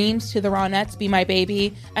Mac's Dreams to the Ronettes' Be My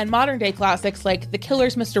Baby, and modern-day classics like The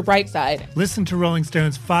Killer's Mr. Brightside. Listen to Rolling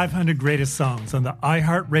Stone's 500 Greatest Songs on the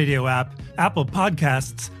iHeartRadio app, Apple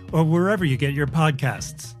Podcasts, or wherever you get your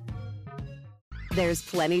podcasts. There's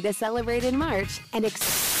plenty to celebrate in March, and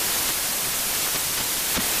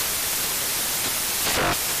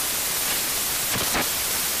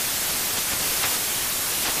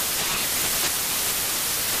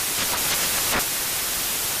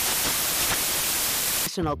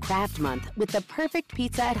National Craft Month with the perfect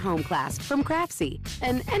pizza at home class from Craftsy.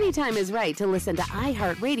 And anytime is right to listen to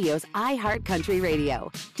iHeartRadio's iHeartCountry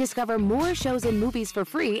Radio. Discover more shows and movies for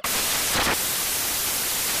free.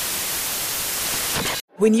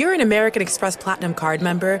 When you're an American Express Platinum Card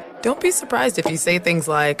member, don't be surprised if you say things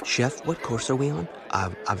like, Chef, what course are we on?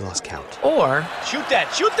 I've lost count. Or, Shoot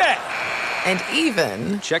that! and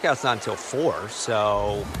even, Checkout's not until 4,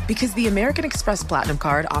 so... Because the American Express Platinum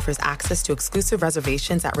Card offers access to exclusive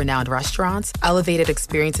reservations at renowned restaurants, elevated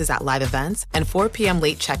experiences at live events, and 4 p.m.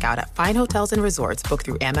 late checkout at fine hotels and resorts booked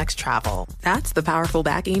through Amex Travel. That's the powerful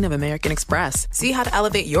backing of American Express. See how to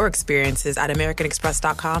elevate your experiences at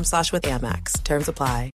americanexpress.com/withAmex. Terms apply.